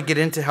 I'm not going to get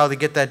into how they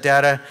get that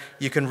data.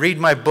 You can read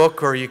my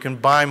book or you can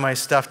buy my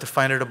stuff to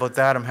find out about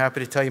that. I'm happy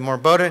to tell you more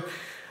about it.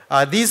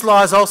 These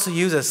laws also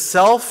use a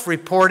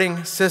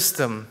self-reporting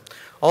system.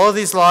 All of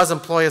these laws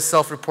employ a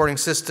self-reporting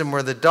system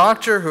where the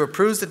doctor who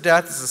approves the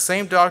death is the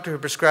same doctor who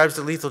prescribes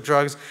the lethal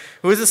drugs,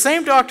 who is the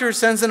same doctor who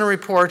sends in a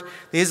report.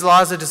 These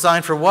laws are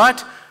designed for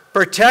what?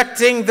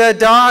 Protecting the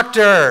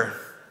doctor.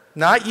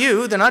 Not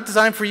you. They're not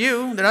designed for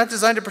you. They're not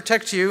designed to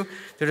protect you.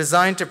 They're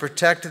designed to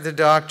protect the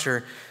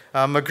doctor.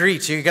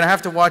 Magritte, you're going to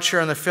have to watch her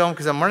on the film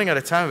because I'm running out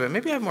of time of it.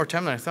 Maybe I have more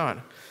time than I thought.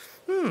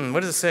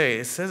 What does it say?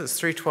 It says it's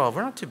 3:12.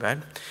 We're not too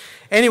bad.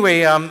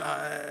 Anyway, I'm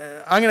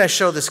going to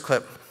show this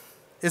clip.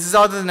 This is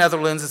out of the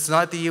Netherlands. It's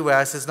not the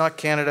US. It's not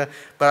Canada.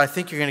 But I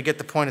think you're going to get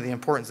the point of the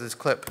importance of this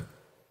clip.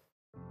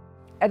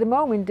 At the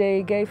moment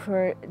they gave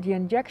her the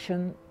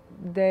injection,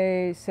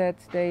 they said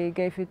they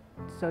gave it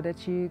so that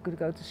she could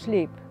go to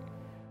sleep.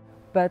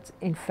 But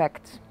in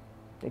fact,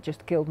 they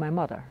just killed my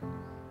mother.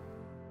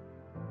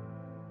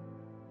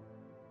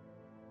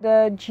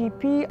 The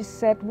GP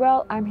said,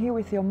 well, I'm here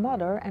with your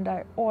mother and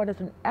I ordered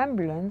an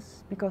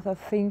ambulance because I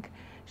think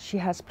she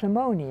has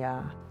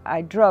pneumonia.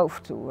 I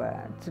drove to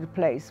the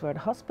place where the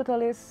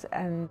hospital is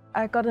and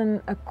I got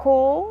a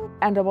call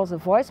and there was a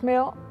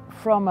voicemail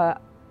from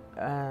a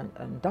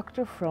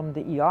doctor from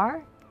the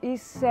ER. He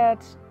said,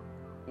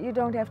 you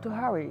don't have to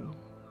hurry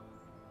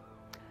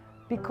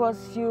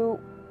because you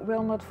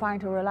will not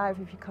find her alive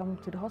if you come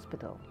to the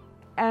hospital.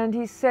 And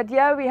he said,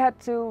 yeah, we had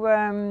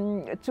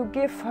to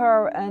give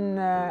her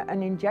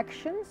an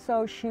injection,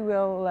 so she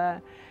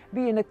will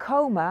be in a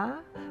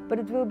coma, but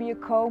it will be a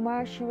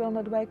coma, she will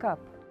not wake up.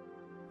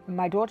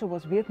 My daughter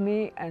was with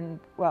me and,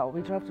 well,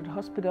 we drove to the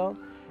hospital.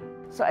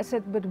 So I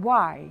said, but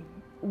why?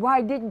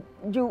 Why didn't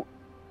you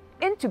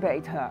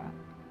intubate her?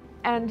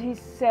 And he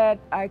said,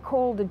 I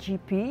called the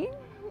GP,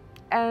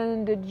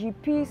 and the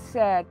GP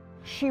said,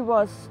 she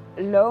was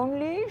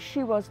lonely,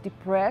 she was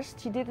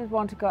depressed, she didn't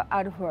want to go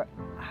out of her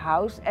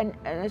house and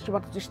she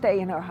wanted to stay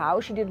in her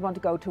house, she didn't want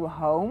to go to a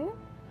home.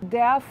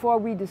 Therefore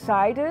we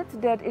decided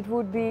that it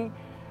would be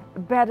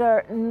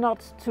better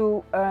not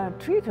to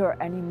treat her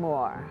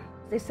anymore.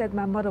 They said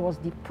my mother was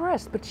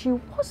depressed, but she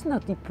was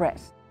not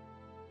depressed.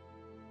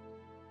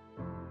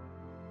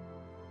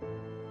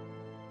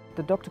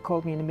 The doctor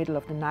called me in the middle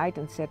of the night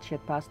and said she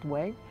had passed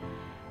away.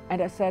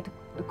 And I said,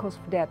 the cause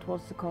of death,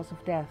 what's the cause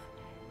of death?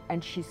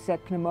 And she said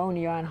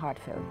pneumonia and heart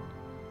failure.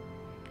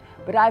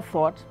 But I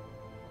thought,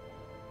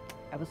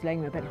 I was laying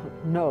in my bed, I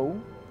thought, no,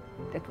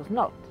 that was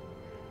not.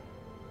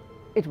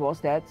 It was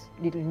that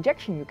little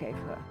injection you gave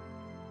her.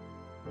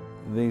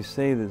 They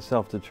say that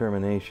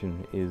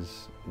self-determination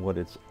is what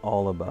it's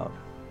all about.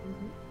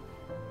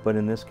 But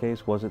in this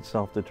case, was it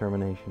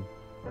self-determination?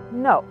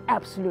 No,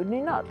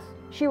 absolutely not.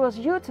 She was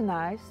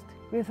euthanized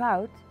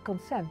without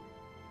consent.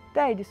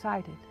 They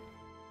decided.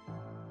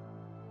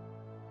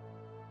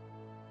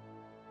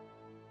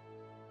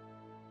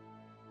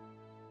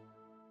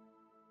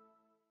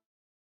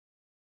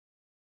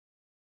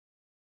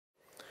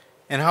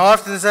 And how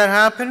often does that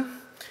happen?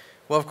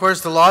 Well, of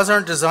course, the laws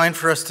aren't designed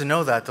for us to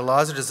know that. The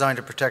laws are designed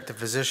to protect the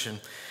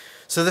physician.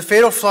 So the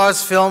Fatal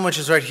Flaws film, which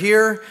is right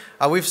here,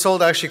 we've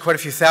sold actually quite a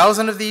few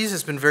thousand of these.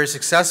 It's been very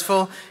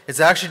successful. It's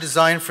actually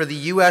designed for the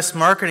US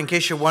market, in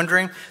case you're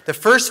wondering. The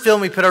first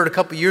film we put out a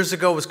couple years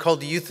ago was called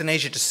The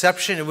Euthanasia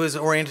Deception. It was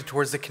oriented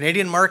towards the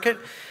Canadian market.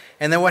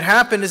 And then what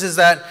happened is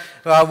that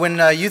when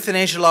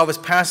euthanasia law was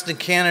passed in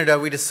Canada,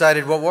 we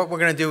decided, well, what we're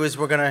going to do is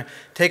we're going to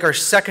take our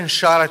second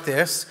shot at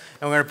this,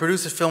 and we're going to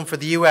produce a film for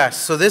the US.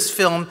 So this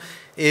film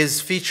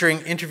is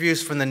featuring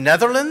interviews from the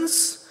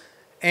Netherlands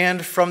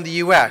and from the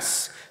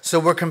US.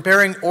 So we're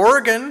comparing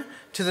Oregon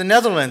to the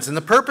Netherlands, and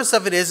the purpose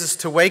of it is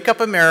to wake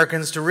up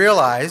Americans to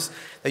realize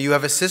that you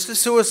have assisted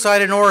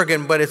suicide in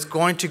Oregon, but it's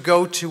going to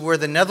go to where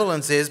the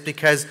Netherlands is,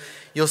 because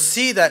you'll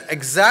see that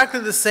exactly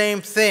the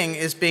same thing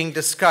is being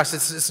discussed.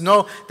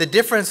 The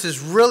difference is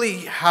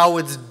really how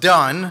it's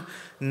done,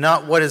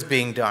 not what is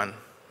being done.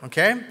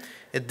 Okay?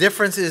 The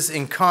difference is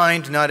in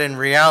kind, not in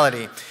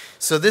reality.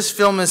 So this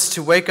film is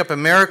to wake up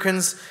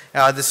Americans.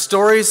 The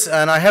stories,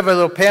 and I have a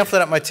little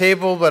pamphlet at my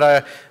table,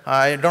 but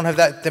I don't have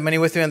that many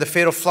with me, on the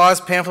Fatal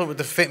Flaws pamphlet with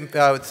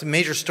the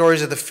major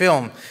stories of the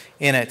film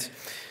in it.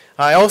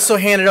 I also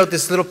handed out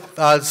this little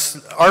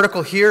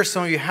article here.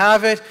 Some of you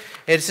have it.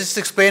 It's just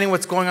explaining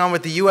what's going on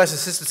with the U.S.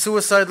 assisted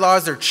suicide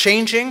laws. They're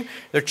changing.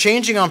 They're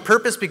changing on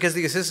purpose because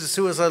the assisted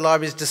suicide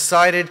lobbies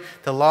decided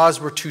the laws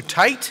were too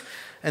tight.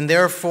 And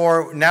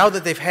therefore, now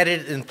that they've had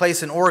it in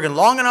place in Oregon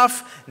long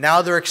enough,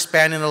 now they're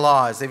expanding the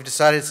laws. They've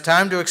decided it's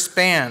time to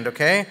expand,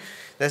 okay?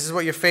 This is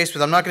what you're faced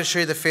with. I'm not going to show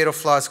you the Fatal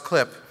Flaws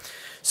clip.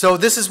 So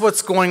this is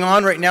what's going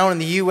on right now in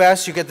the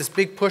U.S. You get this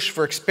big push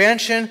for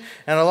expansion,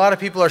 and a lot of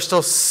people are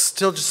still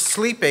just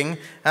sleeping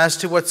as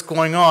to what's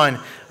going on.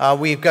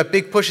 We've got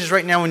big pushes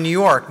right now in New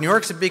York. New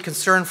York's a big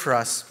concern for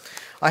us.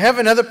 I have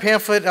another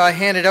pamphlet I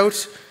handed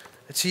out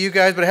to you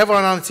guys, but I have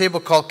one on the table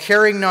called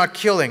Caring, Not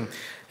Killing.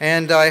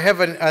 And I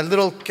have a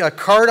little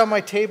card on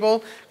my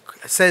table.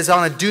 It says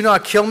on it, "Do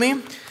not kill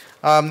me."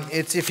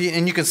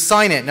 And you can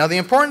sign it. Now the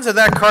importance of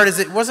that card is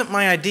it wasn't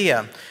my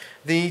idea.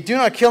 The Do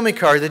Not Kill Me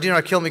card, the Do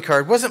Not Kill Me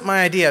card, wasn't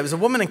my idea. It was a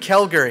woman in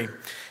Calgary,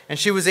 and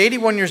she was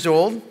 81 years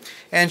old,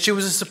 and she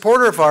was a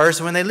supporter of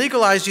ours. When they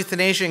legalized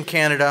euthanasia in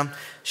Canada,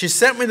 she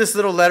sent me this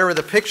little letter with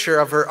a picture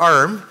of her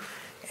arm,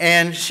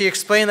 and she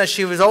explained that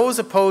she was always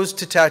opposed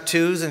to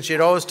tattoos, and she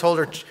had always told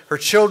her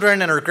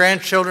children and her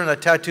grandchildren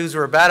that tattoos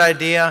were a bad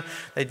idea,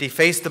 they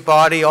defaced the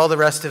body, all the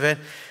rest of it.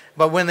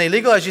 But when they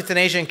legalized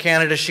euthanasia in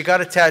Canada, she got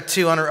a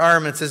tattoo on her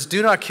arm and it says,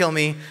 "Do not kill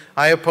me,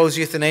 I oppose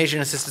euthanasia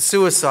and assisted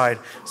suicide."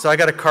 So I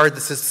got a card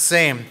that says the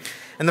same.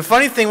 And the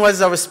funny thing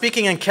was, I was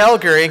speaking in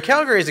Calgary, and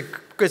Calgary is a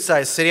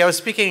good-sized city. I was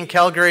speaking in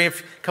Calgary a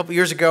couple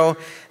years ago,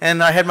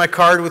 and I had my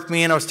card with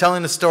me, and I was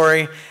telling the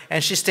story,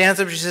 and she stands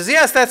up and she says,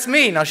 "Yes, that's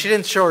me." Now, she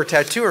didn't show her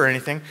tattoo or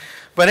anything,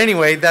 but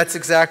anyway, that's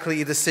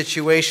exactly the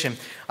situation.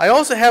 I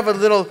also have a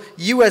little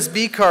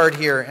USB card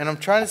here, and I'm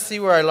trying to see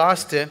where I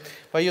lost it,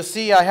 but you'll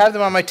see I have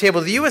them on my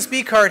table. The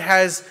USB card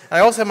has, I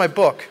also have my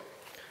book,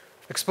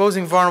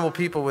 Exposing Vulnerable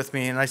People, with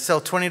me, and I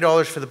sell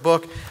 $20 for the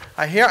book.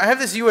 I have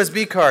this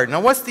USB card. Now,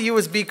 what's the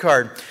USB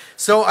card?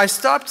 So I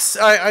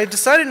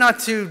decided not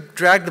to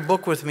drag the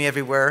book with me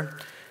everywhere,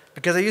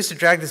 because I used to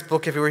drag this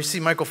book everywhere. You see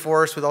Michael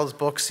Forrest with all his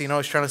books, you know,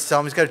 he's trying to sell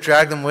them. He's got to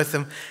drag them with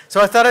him.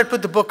 So I thought I'd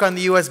put the book on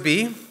the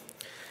USB.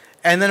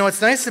 And then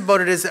what's nice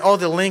about it is all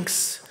the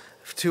links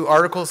to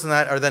articles and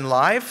that are then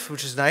live,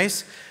 which is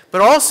nice. But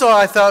also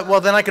I thought,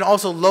 well, then I can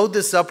also load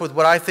this up with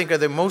what I think are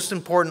the most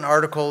important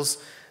articles,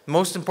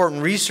 most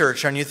important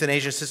research on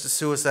euthanasia-assisted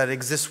suicide that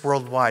exists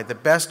worldwide, the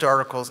best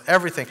articles,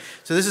 everything.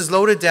 So this is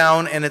loaded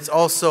down, and it's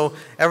also,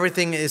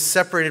 everything is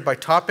separated by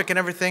topic and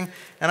everything,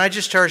 and I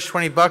just charge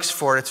 $20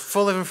 for it. It's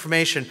full of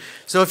information.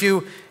 So if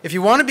you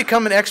want to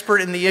become an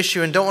expert in the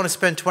issue and don't want to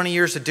spend 20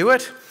 years to do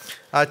it,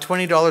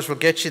 $20 will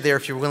get you there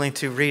if you're willing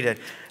to read it.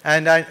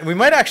 And we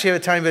might actually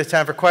have a tiny bit of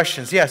time for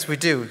questions. Yes, we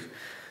do.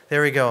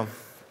 There we go.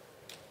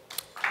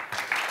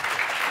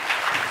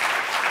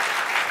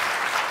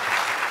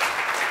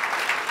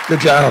 Good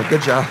job,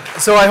 good job.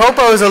 So I hope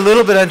I was a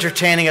little bit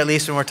entertaining, at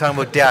least when we're talking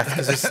about death,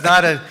 because it's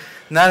not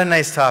a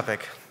nice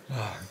topic.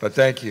 But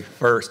thank you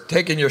for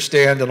taking your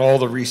stand and all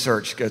the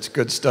research. That's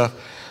good stuff.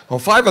 Well,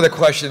 5 other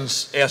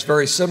questions ask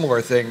very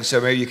similar things,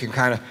 so maybe you can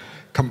kind of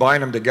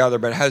combine them together,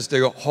 but it has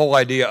the whole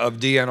idea of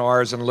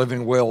DNRs and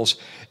living wills.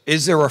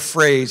 Is there a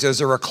phrase, is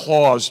there a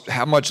clause,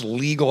 how much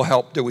legal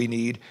help do we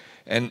need?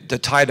 And to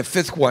tie the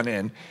 5th one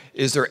in,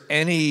 is there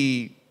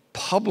any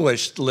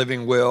published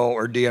living will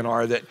or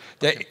DNR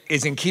that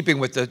is in keeping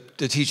with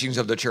the teachings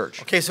of the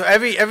church? Okay, so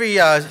every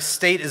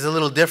state is a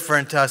little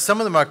different. Some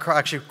of them are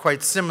actually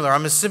quite similar.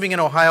 I'm assuming in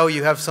Ohio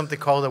you have something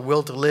called a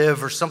will to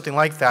live or something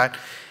like that.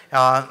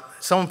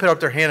 Someone put up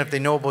their hand if they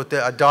know about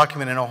a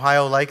document in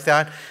Ohio like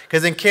that.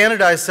 Because in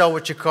Canada I sell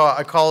what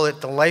I call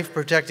it the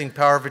life-protecting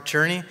power of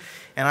attorney.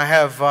 And I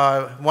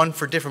have one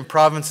for different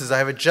provinces. I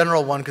have a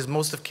general one because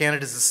most of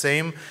Canada is the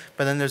same,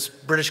 but then there's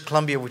British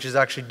Columbia, which is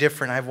actually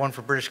different. I have one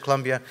for British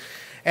Columbia.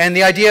 And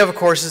the idea, of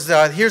course, is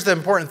here's the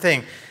important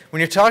thing. When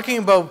you're talking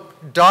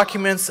about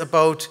documents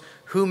about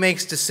who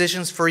makes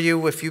decisions for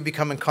you if you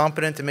become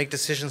incompetent to make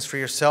decisions for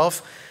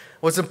yourself,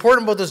 what's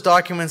important about those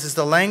documents is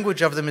the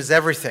language of them is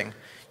everything.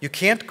 You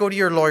can't go to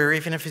your lawyer,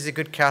 even if he's a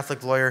good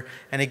Catholic lawyer,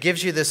 and it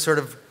gives you this sort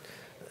of,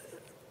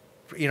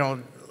 you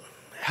know,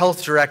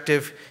 health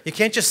directive. You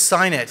can't just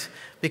sign it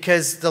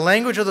because the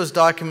language of those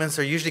documents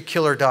are usually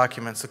killer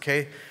documents,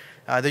 okay?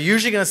 They're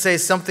usually going to say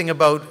something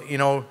about, you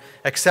know,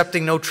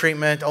 accepting no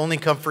treatment, only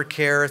comfort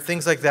care,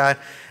 things like that.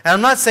 And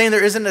I'm not saying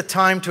there isn't a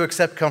time to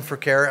accept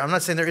comfort care. I'm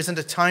not saying there isn't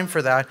a time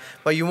for that,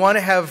 but you want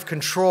to have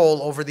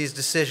control over these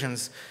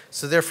decisions.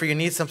 So therefore you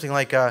need something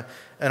like an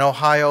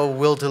Ohio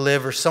will to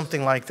live or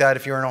something like that.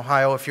 If you're in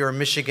Ohio, if you're in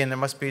Michigan, there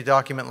must be a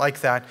document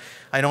like that.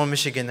 I know in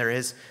Michigan there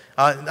is.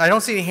 I don't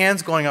see any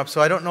hands going up,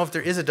 so I don't know if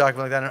there is a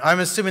document like that. I'm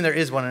assuming there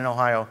is one in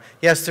Ohio.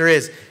 Yes, there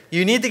is.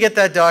 You need to get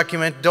that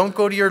document. Don't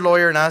go to your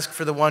lawyer and ask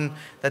for the one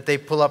that they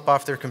pull up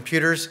off their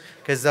computers,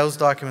 because those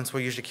documents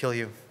will usually kill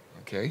you.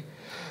 Okay.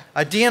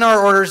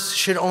 DNR orders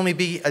should only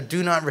be a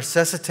do not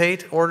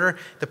resuscitate order.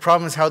 The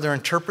problem is how they're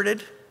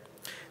interpreted.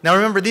 Now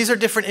remember, these are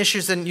different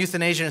issues than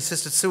euthanasia and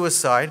assisted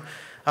suicide,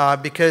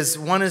 because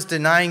one is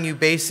denying you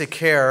basic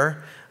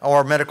care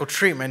or medical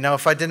treatment. Now,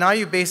 if I deny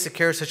you basic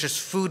care such as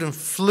food and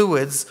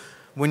fluids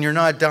when you're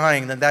not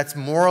dying, then that's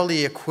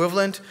morally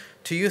equivalent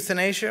to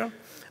euthanasia,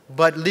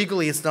 but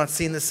legally it's not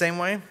seen the same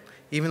way,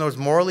 even though it's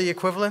morally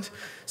equivalent.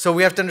 So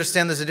we have to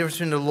understand there's a difference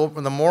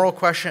between the moral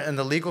question and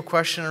the legal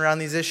question around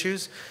these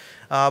issues.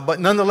 But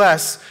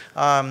nonetheless,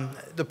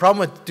 the problem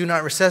with do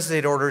not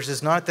resuscitate orders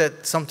is not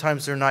that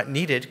sometimes they're not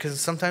needed, because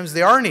sometimes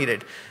they are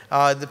needed.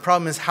 The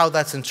problem is how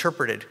that's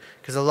interpreted,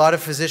 because a lot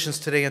of physicians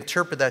today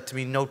interpret that to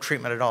mean no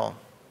treatment at all.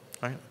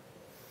 Right?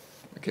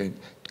 Okay,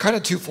 kind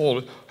of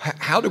twofold.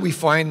 How do we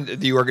find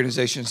the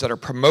organizations that are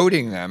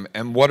promoting them,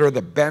 and what are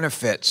the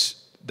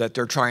benefits that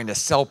they're trying to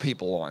sell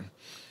people on?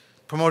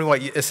 Promoting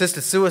what?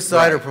 Assisted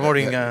suicide, right, or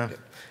promoting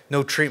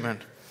no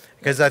treatment?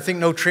 Because I think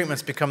no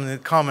treatment's becoming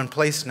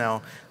commonplace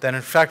now. That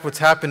in fact what's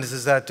happened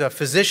is that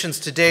physicians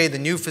today, the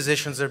new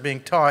physicians that are being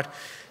taught,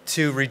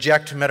 to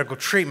reject medical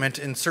treatment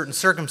in certain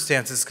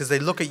circumstances because they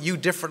look at you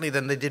differently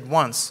than they did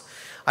once.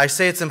 I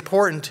say it's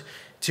important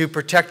to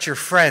protect your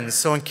friends.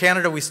 So in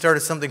Canada, we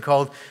started something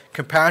called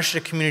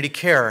Compassionate Community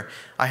Care.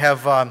 I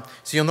have,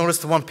 so you'll notice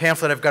the one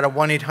pamphlet, I've got a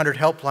 1-800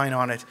 helpline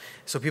on it.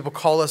 So people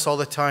call us all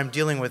the time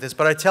dealing with this.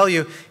 But I tell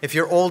you, if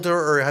you're older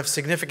or have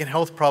significant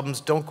health problems,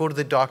 don't go to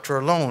the doctor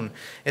alone.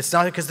 It's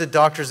not because the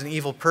doctor's an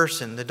evil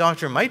person. The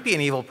doctor might be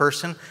an evil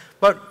person,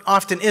 but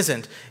often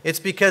isn't. It's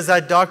because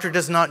that doctor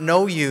does not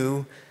know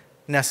you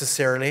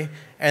necessarily,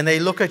 and they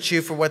look at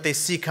you for what they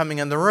see coming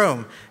in the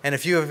room. And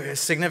if you have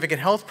significant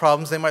health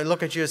problems, they might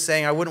look at you as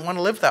saying, I wouldn't want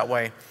to live that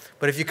way.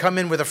 But if you come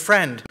in with a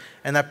friend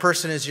and that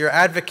person is your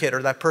advocate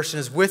or that person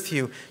is with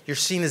you, you're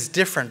seen as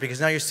different because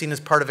now you're seen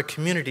as part of a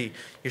community.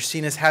 You're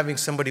seen as having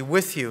somebody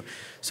with you.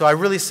 So I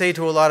really say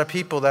to a lot of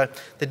people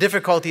that the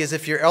difficulty is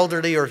if you're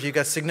elderly or if you've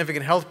got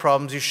significant health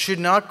problems, you should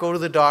not go to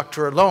the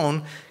doctor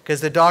alone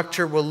because the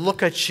doctor will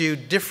look at you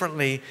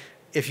differently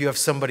if you have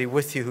somebody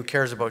with you who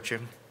cares about you.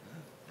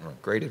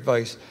 Great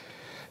advice.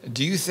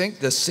 Do you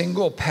think the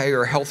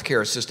single-payer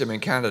healthcare system in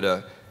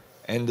Canada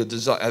and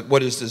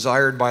what is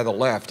desired by the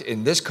left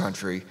in this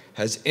country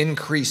has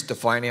increased the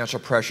financial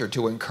pressure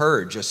to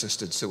encourage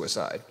assisted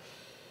suicide?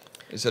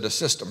 Is it a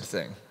system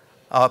thing?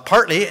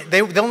 Partly.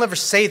 They'll never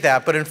say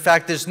that, but in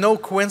fact, there's no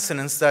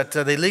coincidence that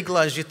they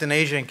legalized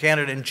euthanasia in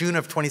Canada in June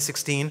of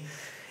 2016.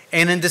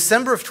 And in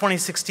December of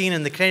 2016,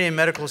 in the Canadian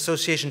Medical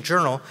Association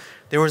Journal,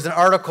 there was an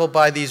article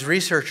by these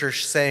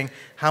researchers saying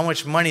how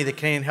much money the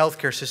Canadian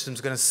healthcare system is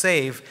going to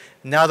save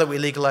now that we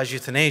legalize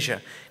euthanasia.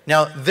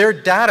 Now, their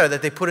data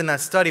that they put in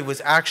that study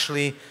was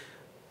actually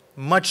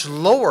much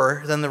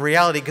lower than the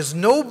reality because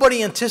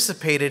nobody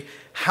anticipated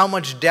how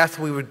much death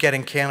we would get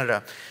in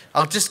Canada.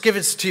 I'll just give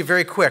it to you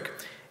very quick.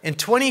 In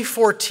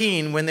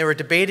 2014, when they were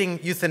debating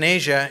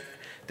euthanasia,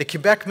 the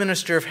Quebec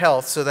Minister of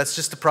Health, so that's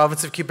just the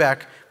province of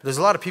Quebec, there's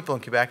a lot of people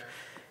in Quebec,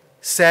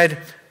 said,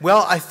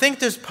 well, I think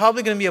there's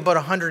probably going to be about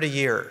 100 a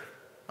year.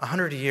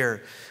 100 a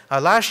year.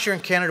 Last year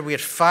in Canada, we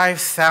had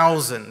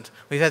 5,000.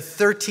 We've had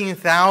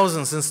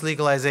 13,000 since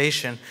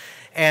legalization.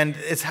 And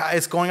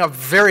it's going up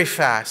very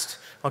fast.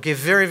 Okay,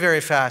 very,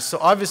 very fast. So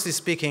obviously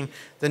speaking,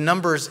 the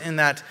numbers in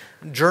that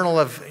Journal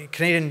of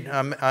Canadian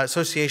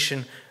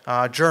Association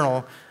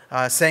Journal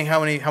saying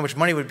how much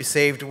money would be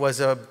saved was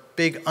a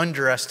big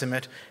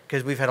underestimate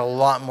because we've had a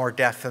lot more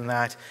death than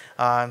that.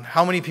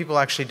 How many people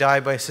actually die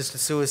by assisted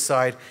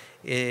suicide,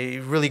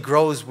 it really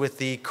grows with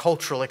the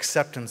cultural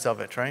acceptance of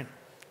it, right?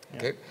 Yeah.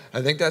 Okay,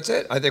 I think that's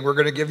it. I think we're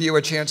going to give you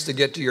a chance to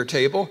get to your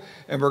table,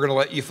 and we're going to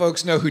let you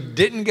folks know who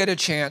didn't get a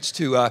chance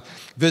to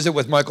visit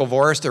with Michael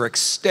Voris. They're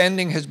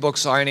extending his book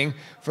signing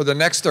for the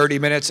next 30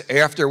 minutes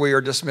after we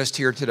are dismissed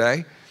here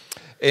today.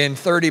 In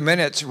 30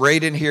 minutes,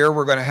 right in here,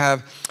 we're going to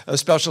have a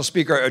special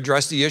speaker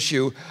address the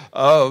issue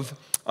of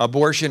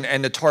abortion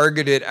and the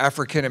targeted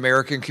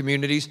African-American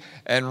communities.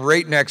 And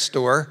right next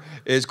door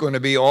is going to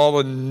be all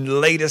the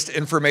latest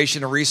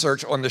information and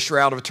research on the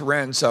Shroud of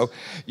Turin. So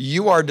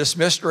you are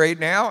dismissed right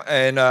now.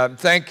 And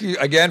thank you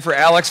again for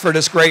Alex for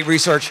this great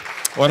research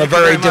on a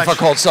very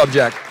difficult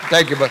subject.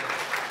 Thank you.